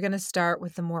 Maybe you're going to start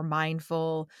with the more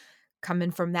mindful,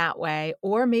 coming from that way,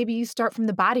 or maybe you start from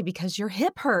the body because your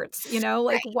hip hurts, like,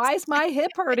 Right. why is my hip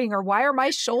hurting or why are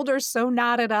my shoulders so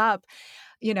knotted up?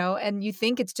 And you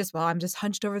think it's just, well, I'm just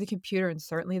hunched over the computer, and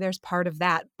certainly there's part of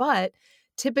that, but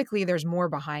typically there's more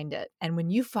behind it. And when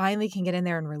you finally can get in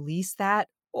there and release that,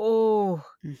 oh,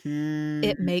 Mhm.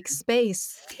 it makes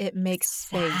space. It makes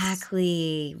space.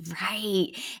 Exactly.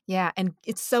 Right. Yeah, and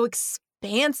it's so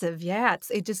expansive. Yeah,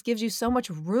 it just gives you so much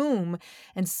room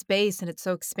and space, and it's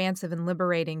so expansive and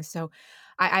liberating. So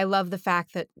I love the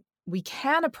fact that we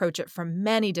can approach it from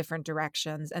many different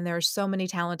directions, and there are so many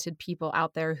talented people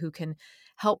out there who can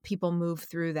help people move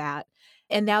through that.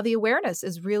 And now the awareness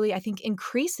is really, I think,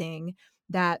 increasing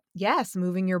that, yes,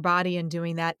 moving your body and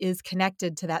doing that is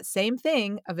connected to that same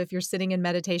thing of if you're sitting in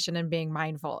meditation and being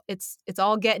mindful. It's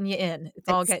all getting you in. It's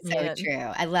all That's getting you so in.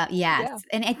 true. I love, yes. Yeah.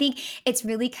 And I think it's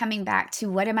really coming back to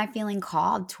what am I feeling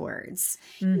called towards?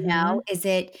 Mhm.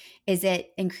 Is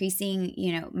it increasing,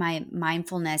 my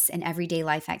mindfulness in everyday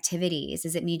life activities?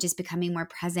 Is it me just becoming more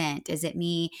present? Is it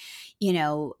me,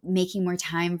 making more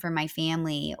time for my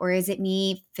family? Or is it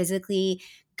me physically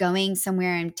going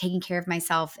somewhere and taking care of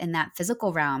myself in that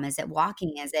physical realm? Is it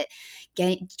walking? Is it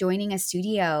joining a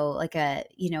studio, like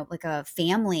a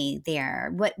family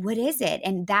there? What is it?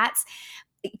 And that's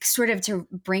sort of to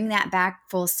bring that back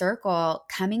full circle,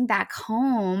 coming back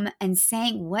home and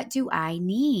saying, what do I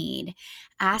need?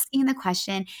 Asking the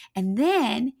question and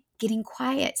then getting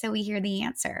quiet so we hear the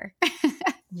answer.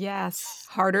 Yes.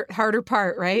 Harder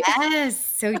part, right? Yes,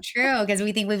 so true, because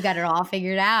we think we've got it all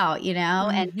figured out,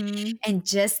 and Mhm.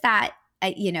 just that,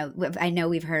 I know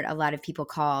we've heard a lot of people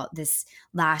call this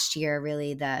last year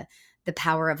really the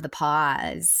power of the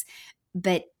pause,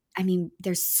 but I mean,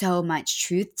 there's so much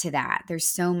truth to that. There's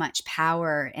so much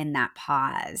power in that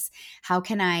pause. How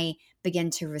can I begin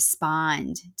to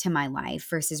respond to my life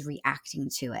versus reacting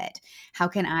to it? How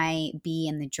can I be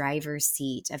in the driver's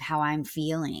seat of how I'm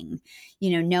feeling?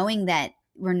 Knowing that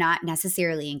we're not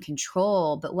necessarily in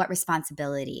control, but what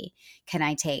responsibility can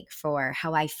I take for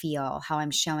how I feel, how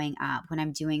I'm showing up, what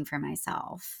I'm doing for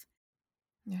myself?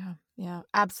 Yeah, yeah,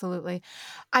 absolutely.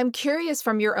 I'm curious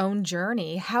from your own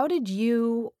journey, how did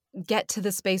you get to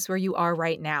the space where you are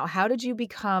right now? How did you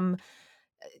become,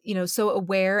 so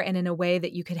aware and in a way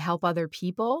that you could help other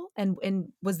people? And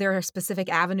was there a specific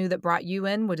avenue that brought you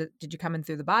in? Did you come in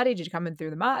through the body? Did you come in through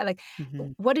the mind? Like,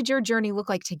 Mhm. what did your journey look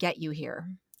like to get you here?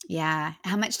 Yeah.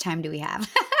 How much time do we have?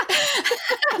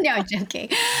 No, I'm joking.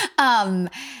 Um,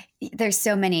 there's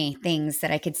so many things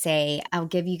that I could say. I'll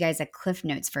give you guys a Cliff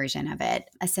Notes version of it.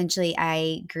 Essentially,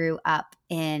 I grew up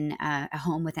in a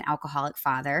home with an alcoholic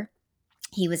father.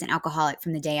 He was an alcoholic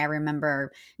from the day I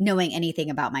remember knowing anything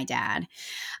about my dad.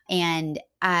 And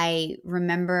I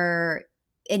remember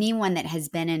anyone that has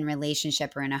been in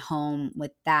relationship or in a home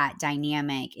with that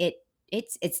dynamic,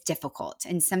 it's difficult,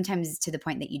 and sometimes to the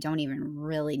point that you don't even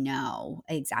really know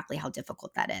exactly how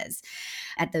difficult that is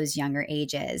at those younger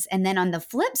ages. And then on the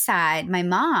flip side, my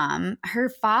mom, her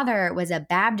father was a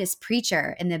Baptist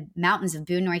preacher in the mountains of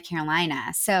Boone, North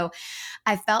Carolina. So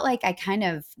I felt like I kind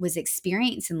of was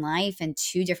experiencing life in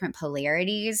two different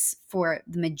polarities for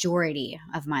the majority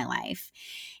of my life,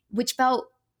 which felt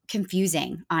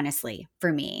confusing, honestly,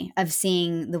 for me, of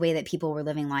seeing the way that people were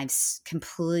living lives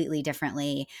completely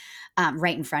differently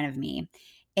right in front of me.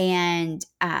 And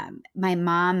my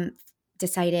mom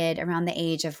decided around the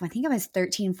age of, I think I was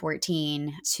 13,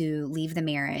 14, to leave the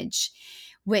marriage,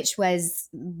 which was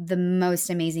the most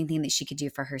amazing thing that she could do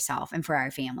for herself and for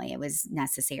our family. It was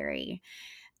necessary.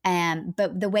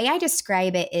 But the way I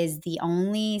describe it is the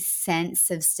only sense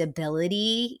of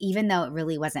stability, even though it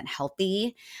really wasn't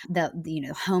healthy, the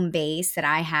home base that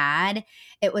I had,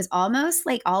 it was almost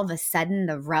like all of a sudden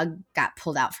the rug got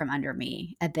pulled out from under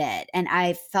me a bit. And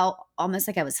I felt almost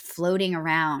like I was floating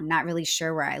around, not really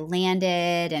sure where I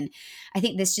landed. And I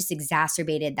think this just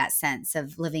exacerbated that sense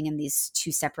of living in these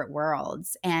two separate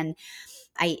worlds. And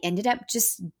I ended up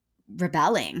just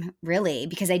rebelling, really,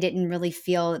 because I didn't really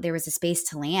feel there was a space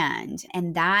to land.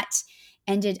 And that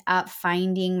ended up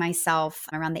finding myself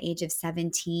around the age of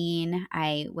 17.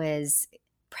 I was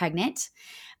pregnant.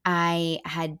 I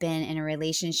had been in a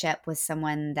relationship with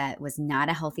someone that was not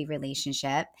a healthy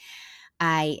relationship.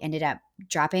 I ended up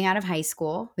dropping out of high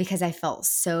school because I felt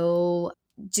so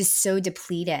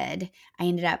depleted. I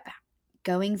ended up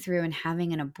going through and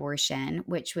having an abortion,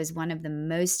 which was one of the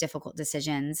most difficult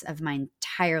decisions of my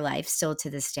entire life, still to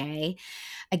this day.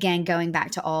 Again, going back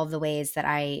to all of the ways that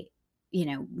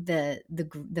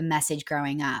the message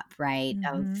growing up, right,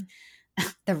 of Mm-hmm.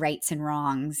 the rights and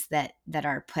wrongs that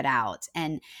are put out.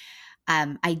 And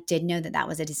I did know that that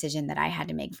was a decision that I had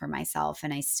to make for myself,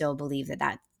 and I still believe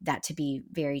that to be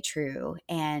very true.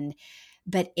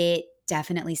 But it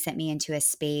definitely sent me into a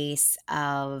space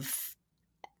of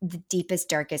the deepest,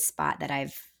 darkest spot that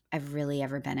I've really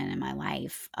ever been in my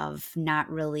life, of not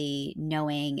really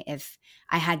knowing if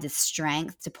I had the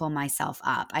strength to pull myself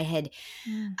up. I had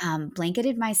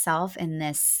blanketed myself in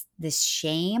this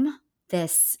shame,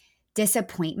 this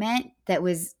disappointment that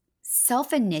was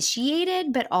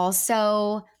self-initiated, but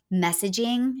also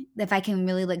messaging, if I can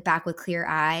really look back with clear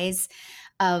eyes,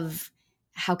 of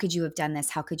how could you have done this?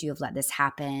 How could you have let this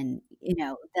happen?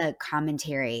 The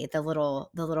commentary, the little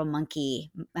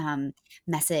monkey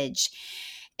message.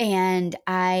 And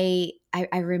I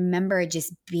remember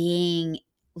just being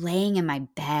laying in my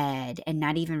bed and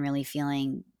not even really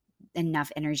feeling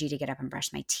enough energy to get up and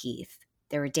brush my teeth.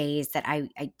 There were days that I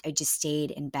just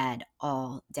stayed in bed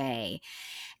all day.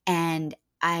 And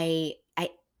I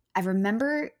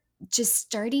remember just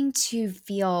starting to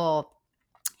feel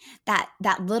that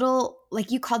little, like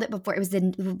you called it before, it was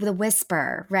the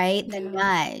whisper, right? The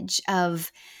nudge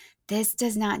of, this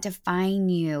does not define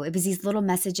you. It was these little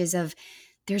messages of,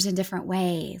 there's a different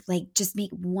way. Like, just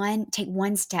take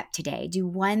one step today, do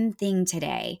one thing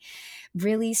today.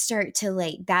 Really start to,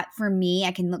 like, that for me,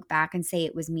 I can look back and say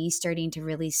it was me starting to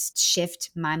really shift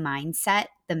my mindset,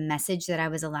 the message that I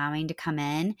was allowing to come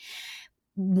in,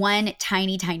 one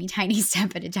tiny, tiny, tiny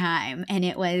step at a time. And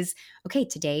it was, okay,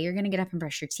 today you're going to get up and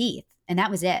brush your teeth. And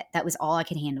that was it. That was all I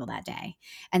could handle that day.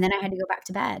 And then I had to go back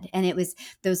to bed. And it was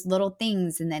those little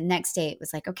things. And the next day it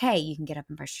was like, okay, you can get up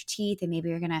and brush your teeth. And maybe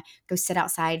you're going to go sit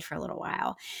outside for a little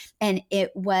while. And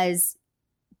it was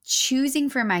choosing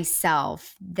for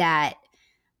myself that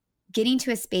getting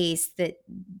to a space that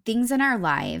things in our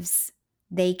lives,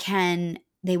 they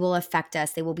will affect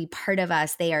us. They will be part of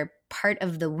us. They are part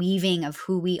of the weaving of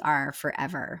who we are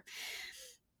forever.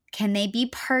 Can they be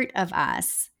part of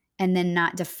us and then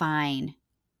not define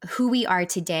who we are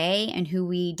today and who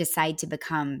we decide to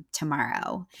become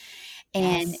tomorrow?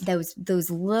 And Yes. those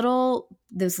little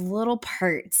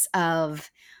parts of,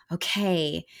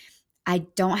 okay, I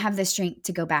don't have the strength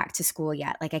to go back to school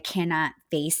yet. Like, I cannot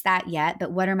face that yet,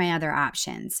 but what are my other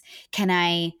options? Can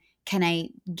I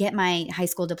get my high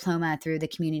school diploma through the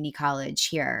community college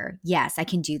here? Yes, I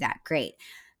can do that. Great.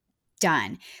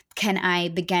 Done. Can I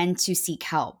begin to seek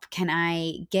help? Can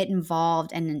I get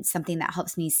involved in something that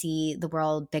helps me see the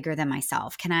world bigger than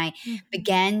myself? Can I Mhm.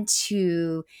 begin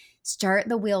to start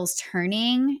the wheels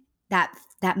turning, that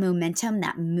momentum,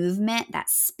 that movement, that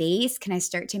space? Can I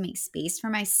start to make space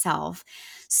for myself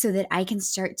so that I can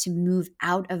start to move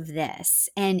out of this?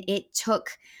 And it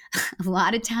took a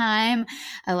lot of time,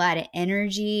 a lot of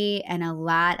energy, and a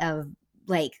lot of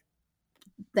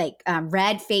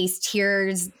red face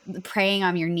tears, praying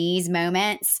on your knees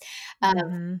moments of,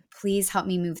 Mhm. please help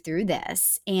me move through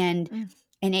this. And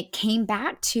Mm. it came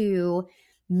back to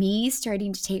me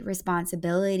starting to take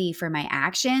responsibility for my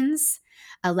actions,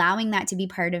 allowing that to be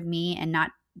part of me and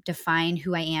not define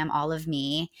who I am, all of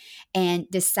me, and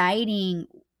deciding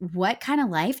what kind of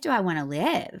life do I want to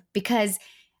live? Because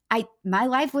my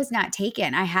life was not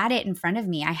taken. I had it in front of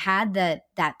me. I had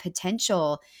that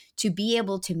potential to be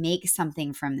able to make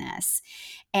something from this.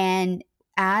 And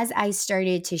as I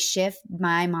started to shift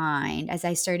my mind, as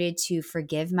I started to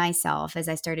forgive myself, as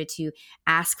I started to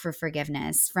ask for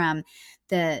forgiveness from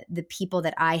the people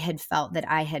that I had felt that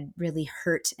I had really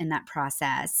hurt in that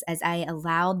process, as I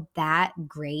allowed that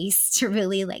grace to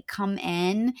really like come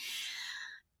in,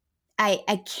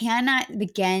 I cannot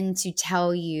begin to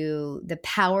tell you the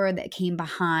power that came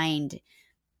behind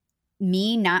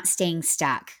me not staying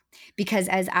stuck. Because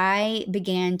as I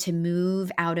began to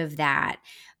move out of that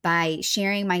by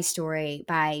sharing my story,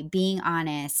 by being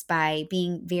honest, by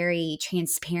being very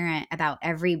transparent about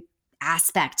every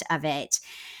aspect of it,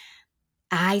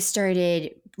 I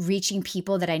started reaching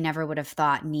people that I never would have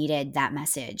thought needed that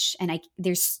message. And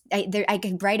I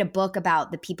could write a book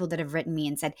about the people that have written me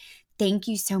and said, "Thank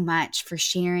you so much for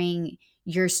sharing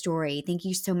your story. Thank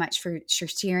you so much for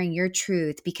sharing your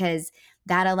truth," because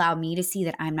that allowed me to see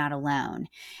that I'm not alone.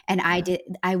 And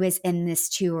I was in this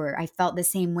too, or I felt the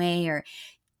same way, or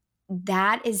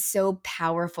that is so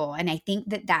powerful. And I think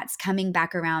that that's coming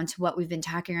back around to what we've been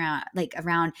talking around, like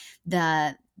around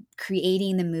the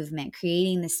creating the movement,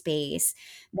 creating the space,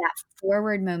 that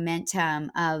forward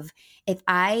momentum of, if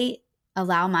I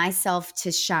allow myself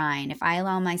to shine, if I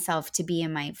allow myself to be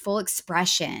in my full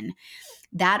expression,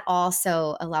 that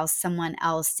also allows someone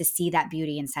else to see that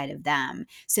beauty inside of them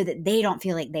so that they don't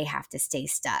feel like they have to stay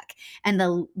stuck. And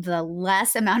the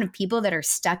less amount of people that are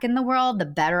stuck in the world, the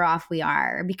better off we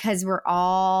are, because we're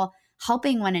all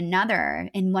helping one another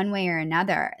in one way or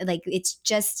another. Like, it's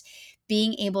just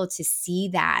being able to see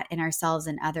that in ourselves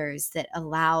and others that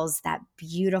allows that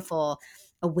beautiful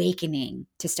awakening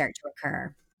to start to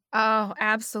occur. Oh,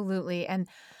 absolutely. And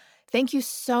thank you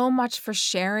so much for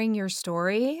sharing your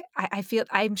story.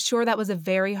 I'm sure that was a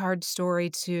very hard story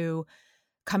to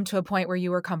come to a point where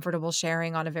you were comfortable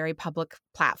sharing on a very public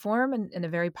platform and in a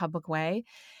very public way.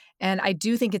 And I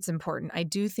do think it's important. I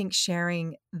do think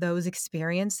sharing those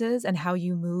experiences and how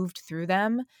you moved through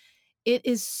them, it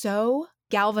is so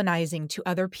galvanizing to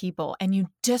other people. And you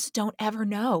just don't ever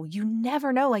know. You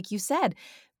never know. Like you said,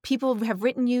 people have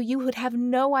written you, you would have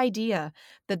no idea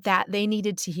that they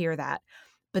needed to hear that.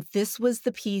 But this was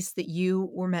the piece that you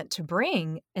were meant to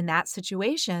bring in that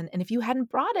situation. And if you hadn't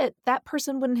brought it, that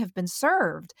person wouldn't have been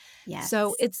served.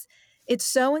 So Yes. it's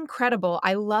so incredible.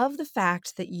 I love the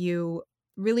fact that you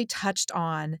really touched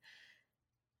on,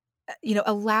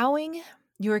 allowing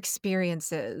your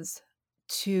experiences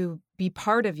to be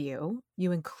part of you.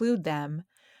 You include them,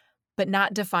 but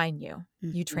not define you.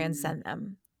 You Mhm. transcend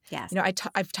them. Yes.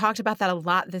 I've talked about that a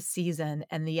lot this season,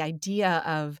 and the idea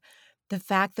of the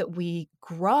fact that we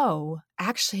grow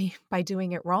actually by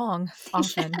doing it wrong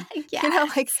often. Like,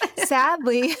 Yes.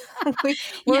 sadly, we,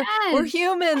 we're Yes.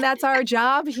 human. That's our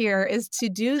job here, is to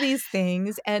do these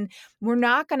things, and we're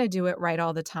not going to do it right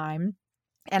all the time.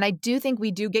 And I do think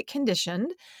we do get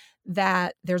conditioned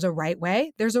that there's a right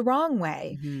way, there's a wrong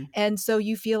way. Mhm. And so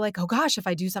you feel like, oh gosh, if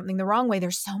I do something the wrong way,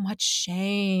 there's so much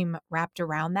shame wrapped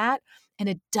around that. And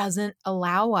it doesn't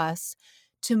allow us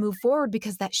to move forward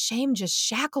because that shame just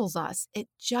shackles us. It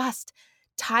just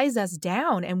ties us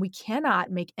down, and we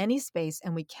cannot make any space,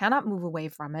 and we cannot move away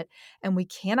from it, and we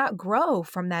cannot grow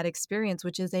from that experience,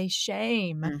 which is a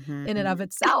shame in and of Mhm.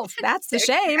 itself. That's So the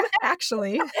shame,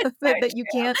 actually, so that true. you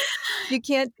can't,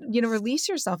 release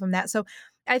yourself from that. So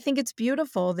I think it's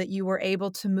beautiful that you were able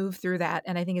to move through that.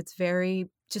 And I think it's very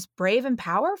just brave and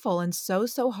powerful and so,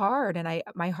 so hard. And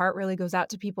my heart really goes out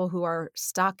to people who are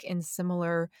stuck in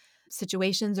similar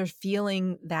situations or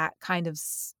feeling that kind of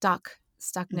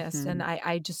stuckness. And Mhm.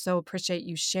 I just so appreciate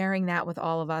you sharing that with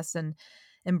all of us and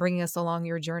bringing us along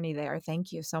your journey there.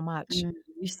 Thank you so much.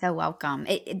 You're so welcome.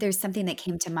 There's something that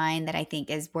came to mind that I think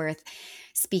is worth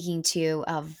speaking to,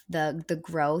 of the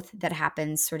growth that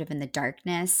happens sort of in the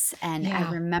darkness. And I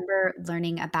Yeah. remember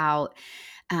learning about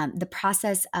the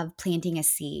process of planting a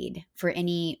seed for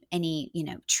any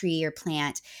tree or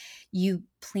plant. You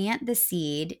plant the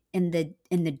seed in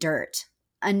the dirt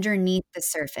underneath the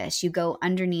surface. You go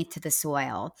underneath to the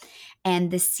soil,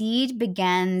 and the seed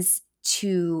begins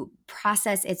to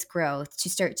process its growth, to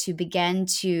start to begin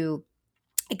to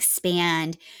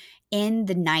expand in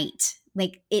the night.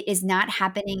 Like, it is not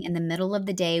happening in the middle of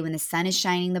the day when the sun is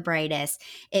shining the brightest.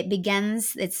 It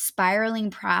begins its spiraling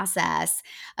process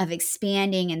of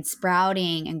expanding and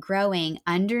sprouting and growing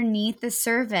underneath the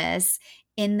surface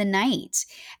in the night.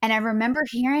 And I remember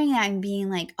hearing that and being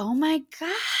like, oh my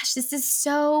gosh, this is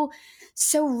so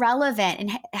relevant,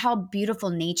 and how beautiful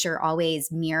nature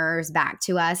always mirrors back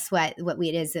to us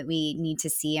it is that we need to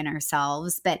see in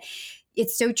ourselves. But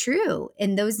it's so true.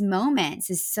 In those moments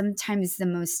is sometimes the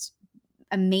most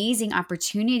amazing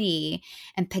opportunity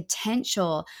and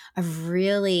potential of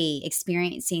really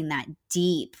experiencing that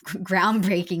deep,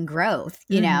 groundbreaking growth,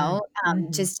 Mm-hmm.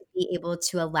 Mm-hmm. just to be able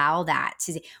to allow that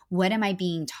to say, what am I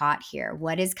being taught here?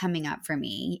 What is coming up for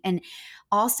me? And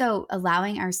also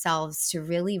allowing ourselves to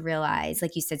really realize,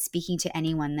 like you said, speaking to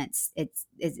anyone is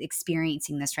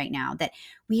experiencing this right now, that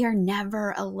we are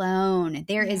never alone.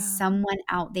 There is Yeah. someone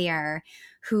out there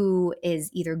who is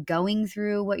either going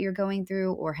through what you're going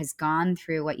through or has gone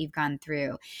through what you've gone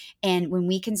through. And when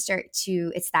we can start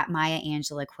to, it's that Maya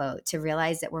Angelou quote, to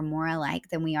realize that we're more alike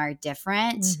than we are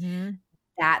different, Mm-hmm.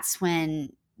 that's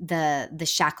when the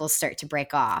shackles start to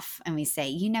break off and we say,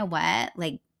 you know what?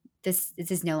 Like this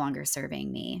is no longer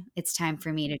serving me. It's time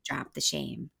for me to drop the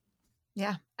shame.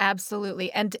 Yeah,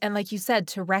 absolutely. And like you said,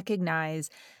 to recognize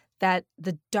that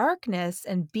the darkness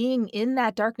and being in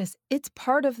that darkness, it's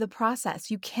part of the process.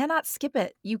 You cannot skip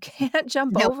it. You can't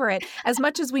jump No. over it as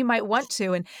much as we might want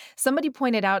to. And somebody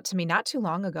pointed out to me not too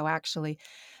long ago, actually,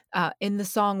 in the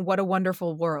song "What a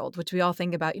Wonderful World," which we all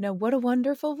think about, what a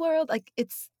wonderful world. Like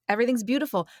everything's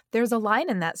beautiful. There's a line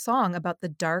in that song about the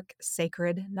dark,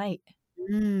 sacred night.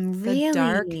 The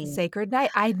dark, Really? sacred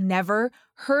night. I'd never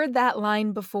heard that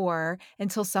line before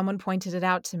until someone pointed it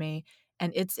out to me,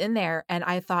 and it's in there, and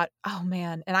I thought, "Oh,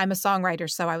 man," and I'm a songwriter,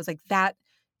 so I was like, "That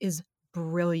is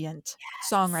brilliant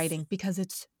Yes. songwriting," because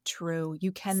it's true.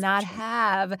 You So cannot true.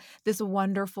 have this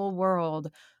wonderful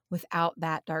world without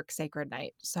that dark, sacred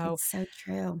night. So It's so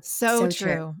true. so So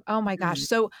true. true. Oh my gosh. Mhm.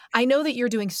 So I know that you're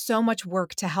doing so much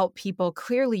work to help people.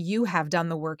 Clearly, you have done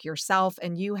the work yourself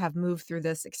and you have moved through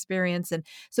this experience. And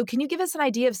so, can you give us an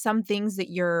idea of some things that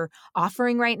you're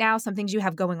offering right now, some things you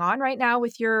have going on right now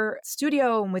with your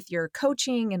studio and with your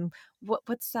coaching, and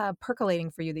what's percolating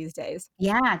for you these days?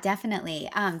 Yeah, definitely.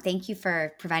 Thank you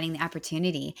for providing the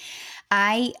opportunity.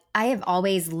 I have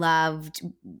always loved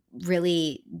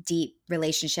really deep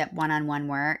relationship one-on-one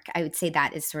work. I would say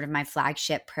that is sort of my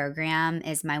flagship program,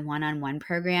 is my one-on-one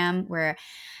program, where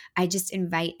I just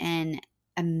invite in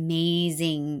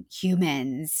amazing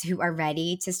humans who are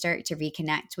ready to start to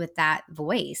reconnect with that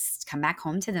voice, come back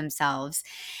home to themselves.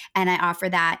 And I offer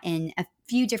that in a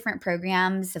few different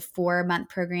programs, a 4-month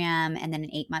program and then an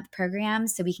 8-month program.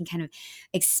 So we can kind of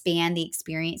expand the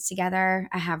experience together.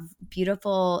 I have a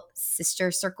beautiful sister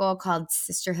circle called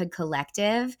Sisterhood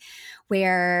Collective,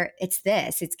 where it's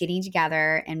getting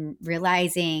together and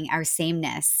realizing our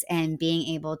sameness and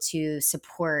being able to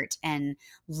support and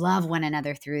love one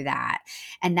another through that.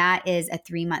 And that is a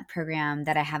 3-month program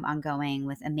that I have ongoing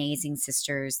with amazing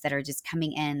sisters that are just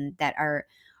coming in, that are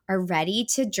ready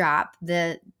to drop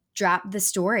the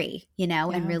story, and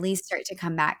Yeah. really start to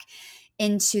come back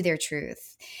into their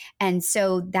truth. And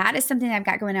so that is something that I've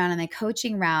got going on in the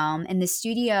coaching realm. In the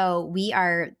studio,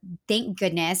 thank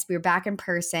goodness, we're back in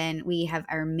person. We have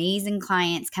our amazing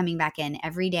clients coming back in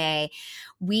every day.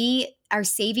 Our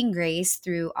saving grace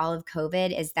through all of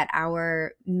COVID is that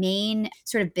our main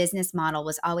sort of business model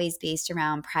was always based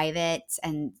around private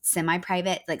and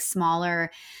semi-private, like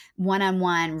smaller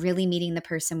one-on-one, really meeting the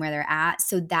person where they're at.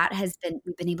 So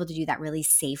we've been able to do that really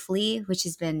safely, which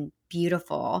has been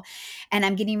beautiful. And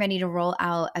I'm getting ready to roll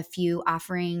out a few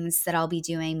offerings that I'll be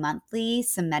doing monthly,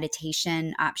 some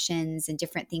meditation options and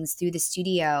different things through the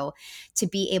studio, to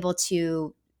be able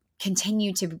to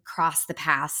continue to cross the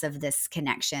paths of this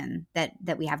connection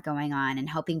that we have going on, and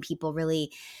helping people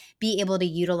really be able to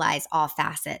utilize all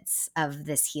facets of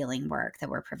this healing work that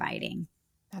we're providing.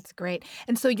 That's great.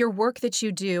 And so your work that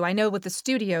you do, I know with the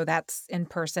studio that's in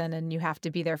person and you have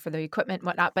to be there for the equipment and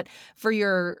whatnot, but for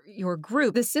your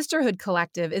group, the Sisterhood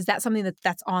Collective, is that something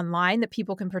that's online that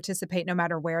people can participate no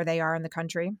matter where they are in the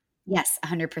country? Yes,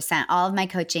 100%. All of my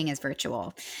coaching is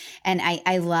virtual. And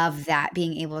I love that,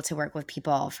 being able to work with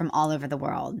people from all over the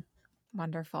world.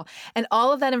 Wonderful. And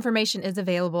all of that information is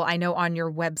available, I know, on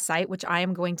your website, which I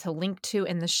am going to link to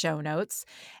in the show notes.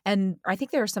 And I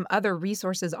think there are some other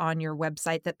resources on your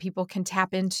website that people can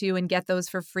tap into and get those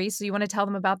for free. So you want to tell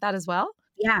them about that as well?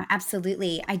 Yeah,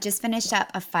 absolutely. I just finished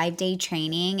up a 5-day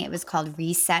training. It was called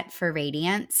Reset for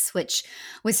Radiance, which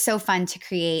was so fun to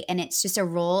create. And it's just a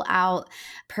rollout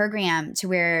program to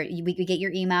where we get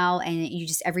your email, and you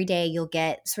just every day you'll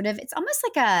get sort of, it's almost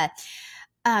like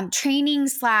training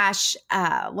slash,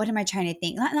 what am I trying to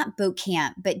think? Not boot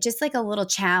camp, but just like a little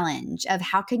challenge of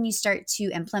how can you start to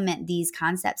implement these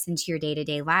concepts into your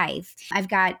day-to-day life. I've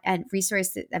got a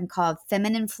resource that I'm called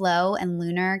Feminine Flow and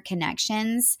Lunar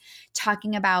Connections,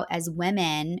 talking about as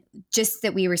women, just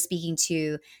that we were speaking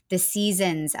to the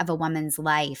seasons of a woman's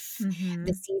life,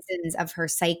 the seasons of her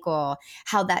cycle,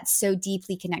 how that's so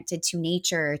deeply connected to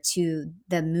nature, to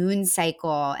the moon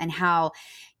cycle, and how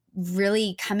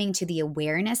really coming to the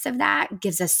awareness of that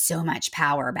gives us so much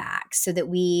power back, so that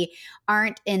we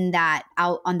aren't in that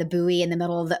out on the buoy in the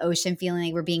middle of the ocean feeling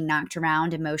like we're being knocked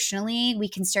around emotionally. We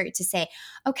can start to say,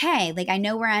 okay, like I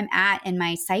know where I'm at in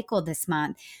my cycle this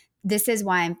month. This is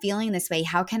why I'm feeling this way.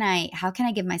 How can I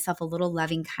give myself a little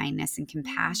loving kindness and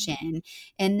compassion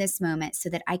in this moment so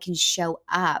that I can show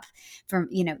up from,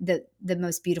 the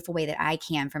most beautiful way that I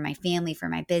can for my family, for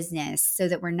my business, so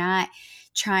that we're not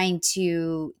trying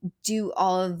to do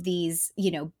all of these,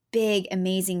 big,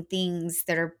 amazing things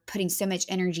that are putting so much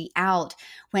energy out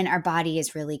when our body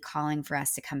is really calling for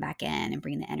us to come back in and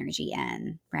bring the energy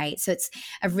in, right? So it's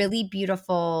a really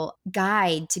beautiful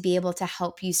guide to be able to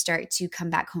help you start to come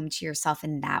back home to yourself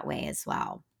in that way as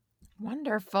well.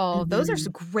 Wonderful. Those are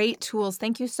some great tools.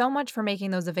 Thank you so much for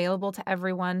making those available to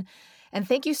everyone. And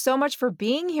thank you so much for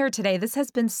being here today. This has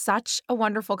been such a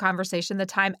wonderful conversation. The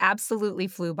time absolutely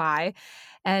flew by.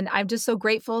 And I'm just so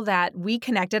grateful that we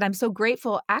connected. I'm so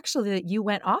grateful, actually, that you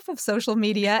went off of social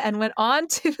media and went on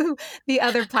to the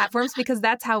other platforms, because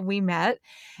that's how we met.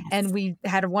 Yes. And we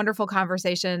had a wonderful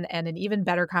conversation and an even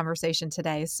better conversation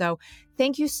today. So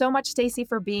thank you so much, Stacey,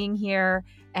 for being here.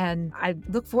 And I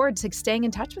look forward to staying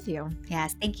in touch with you.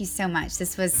 Yes, thank you so much.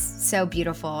 This was so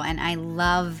beautiful. And I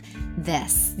love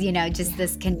this, just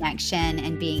this connection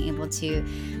and being able to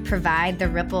provide the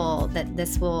ripple that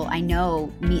this will, I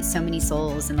know, meet so many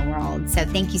souls in the world. So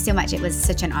thank you so much. It was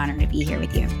such an honor to be here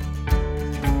with you.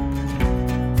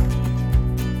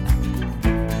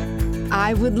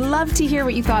 I would love to hear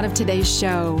what you thought of today's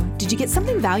show. Did you get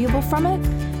something valuable from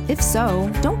it? If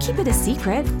so, don't keep it a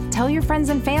secret. Tell your friends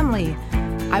and family.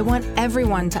 I want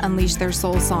everyone to unleash their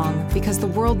soul song, because the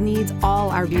world needs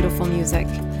all our beautiful music.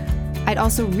 I'd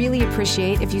also really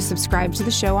appreciate if you subscribe to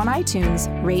the show on iTunes,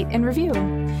 rate and review.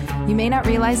 You may not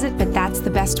realize it, but that's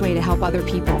the best way to help other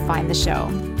people find the show.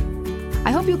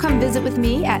 I hope you'll come visit with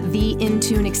me at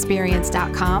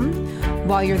theintuneexperience.com.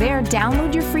 While you're there,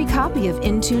 download your free copy of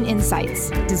Intune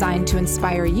Insights, designed to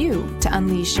inspire you to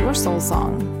unleash your soul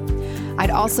song.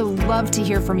 I'd also love to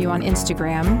hear from you on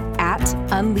Instagram at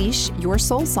Unleash Your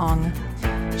Soul Song.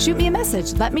 Shoot me a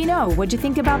message. Let me know. What'd you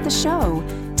think about the show?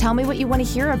 Tell me what you want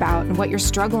to hear about and what you're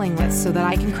struggling with, so that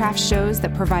I can craft shows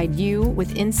that provide you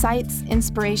with insights,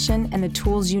 inspiration, and the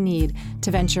tools you need to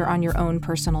venture on your own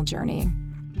personal journey.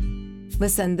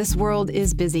 Listen, this world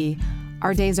is busy.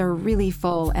 Our days are really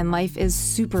full, and life is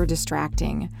super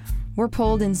distracting. We're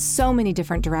pulled in so many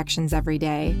different directions every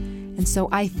day, and so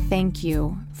I thank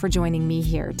you for joining me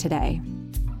here today.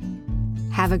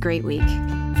 Have a great week. You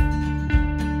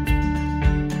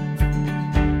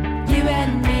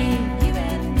and me,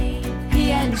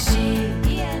 he and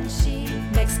she,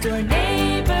 next door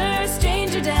neighbor,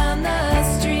 stranger down the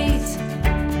street.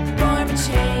 Form a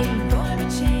chain,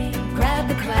 grab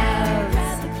the clouds,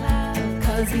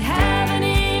 'cause we haven't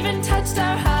even touched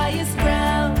our highest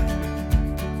ground.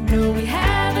 No, we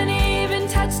haven't even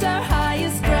touched our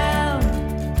highest ground.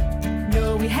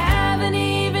 No, we haven't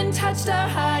even touched our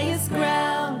highest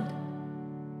ground.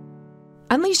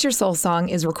 Unleash Your Soul Song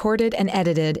is recorded and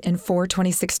edited in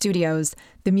 426 Studios,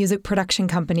 the music production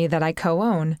company that I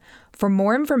co-own. For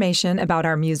more information about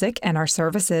our music and our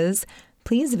services,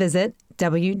 please visit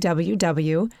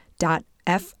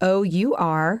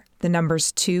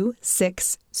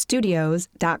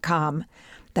www.four26studios.com.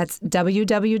 That's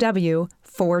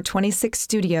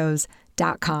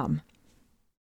www.426studios.com.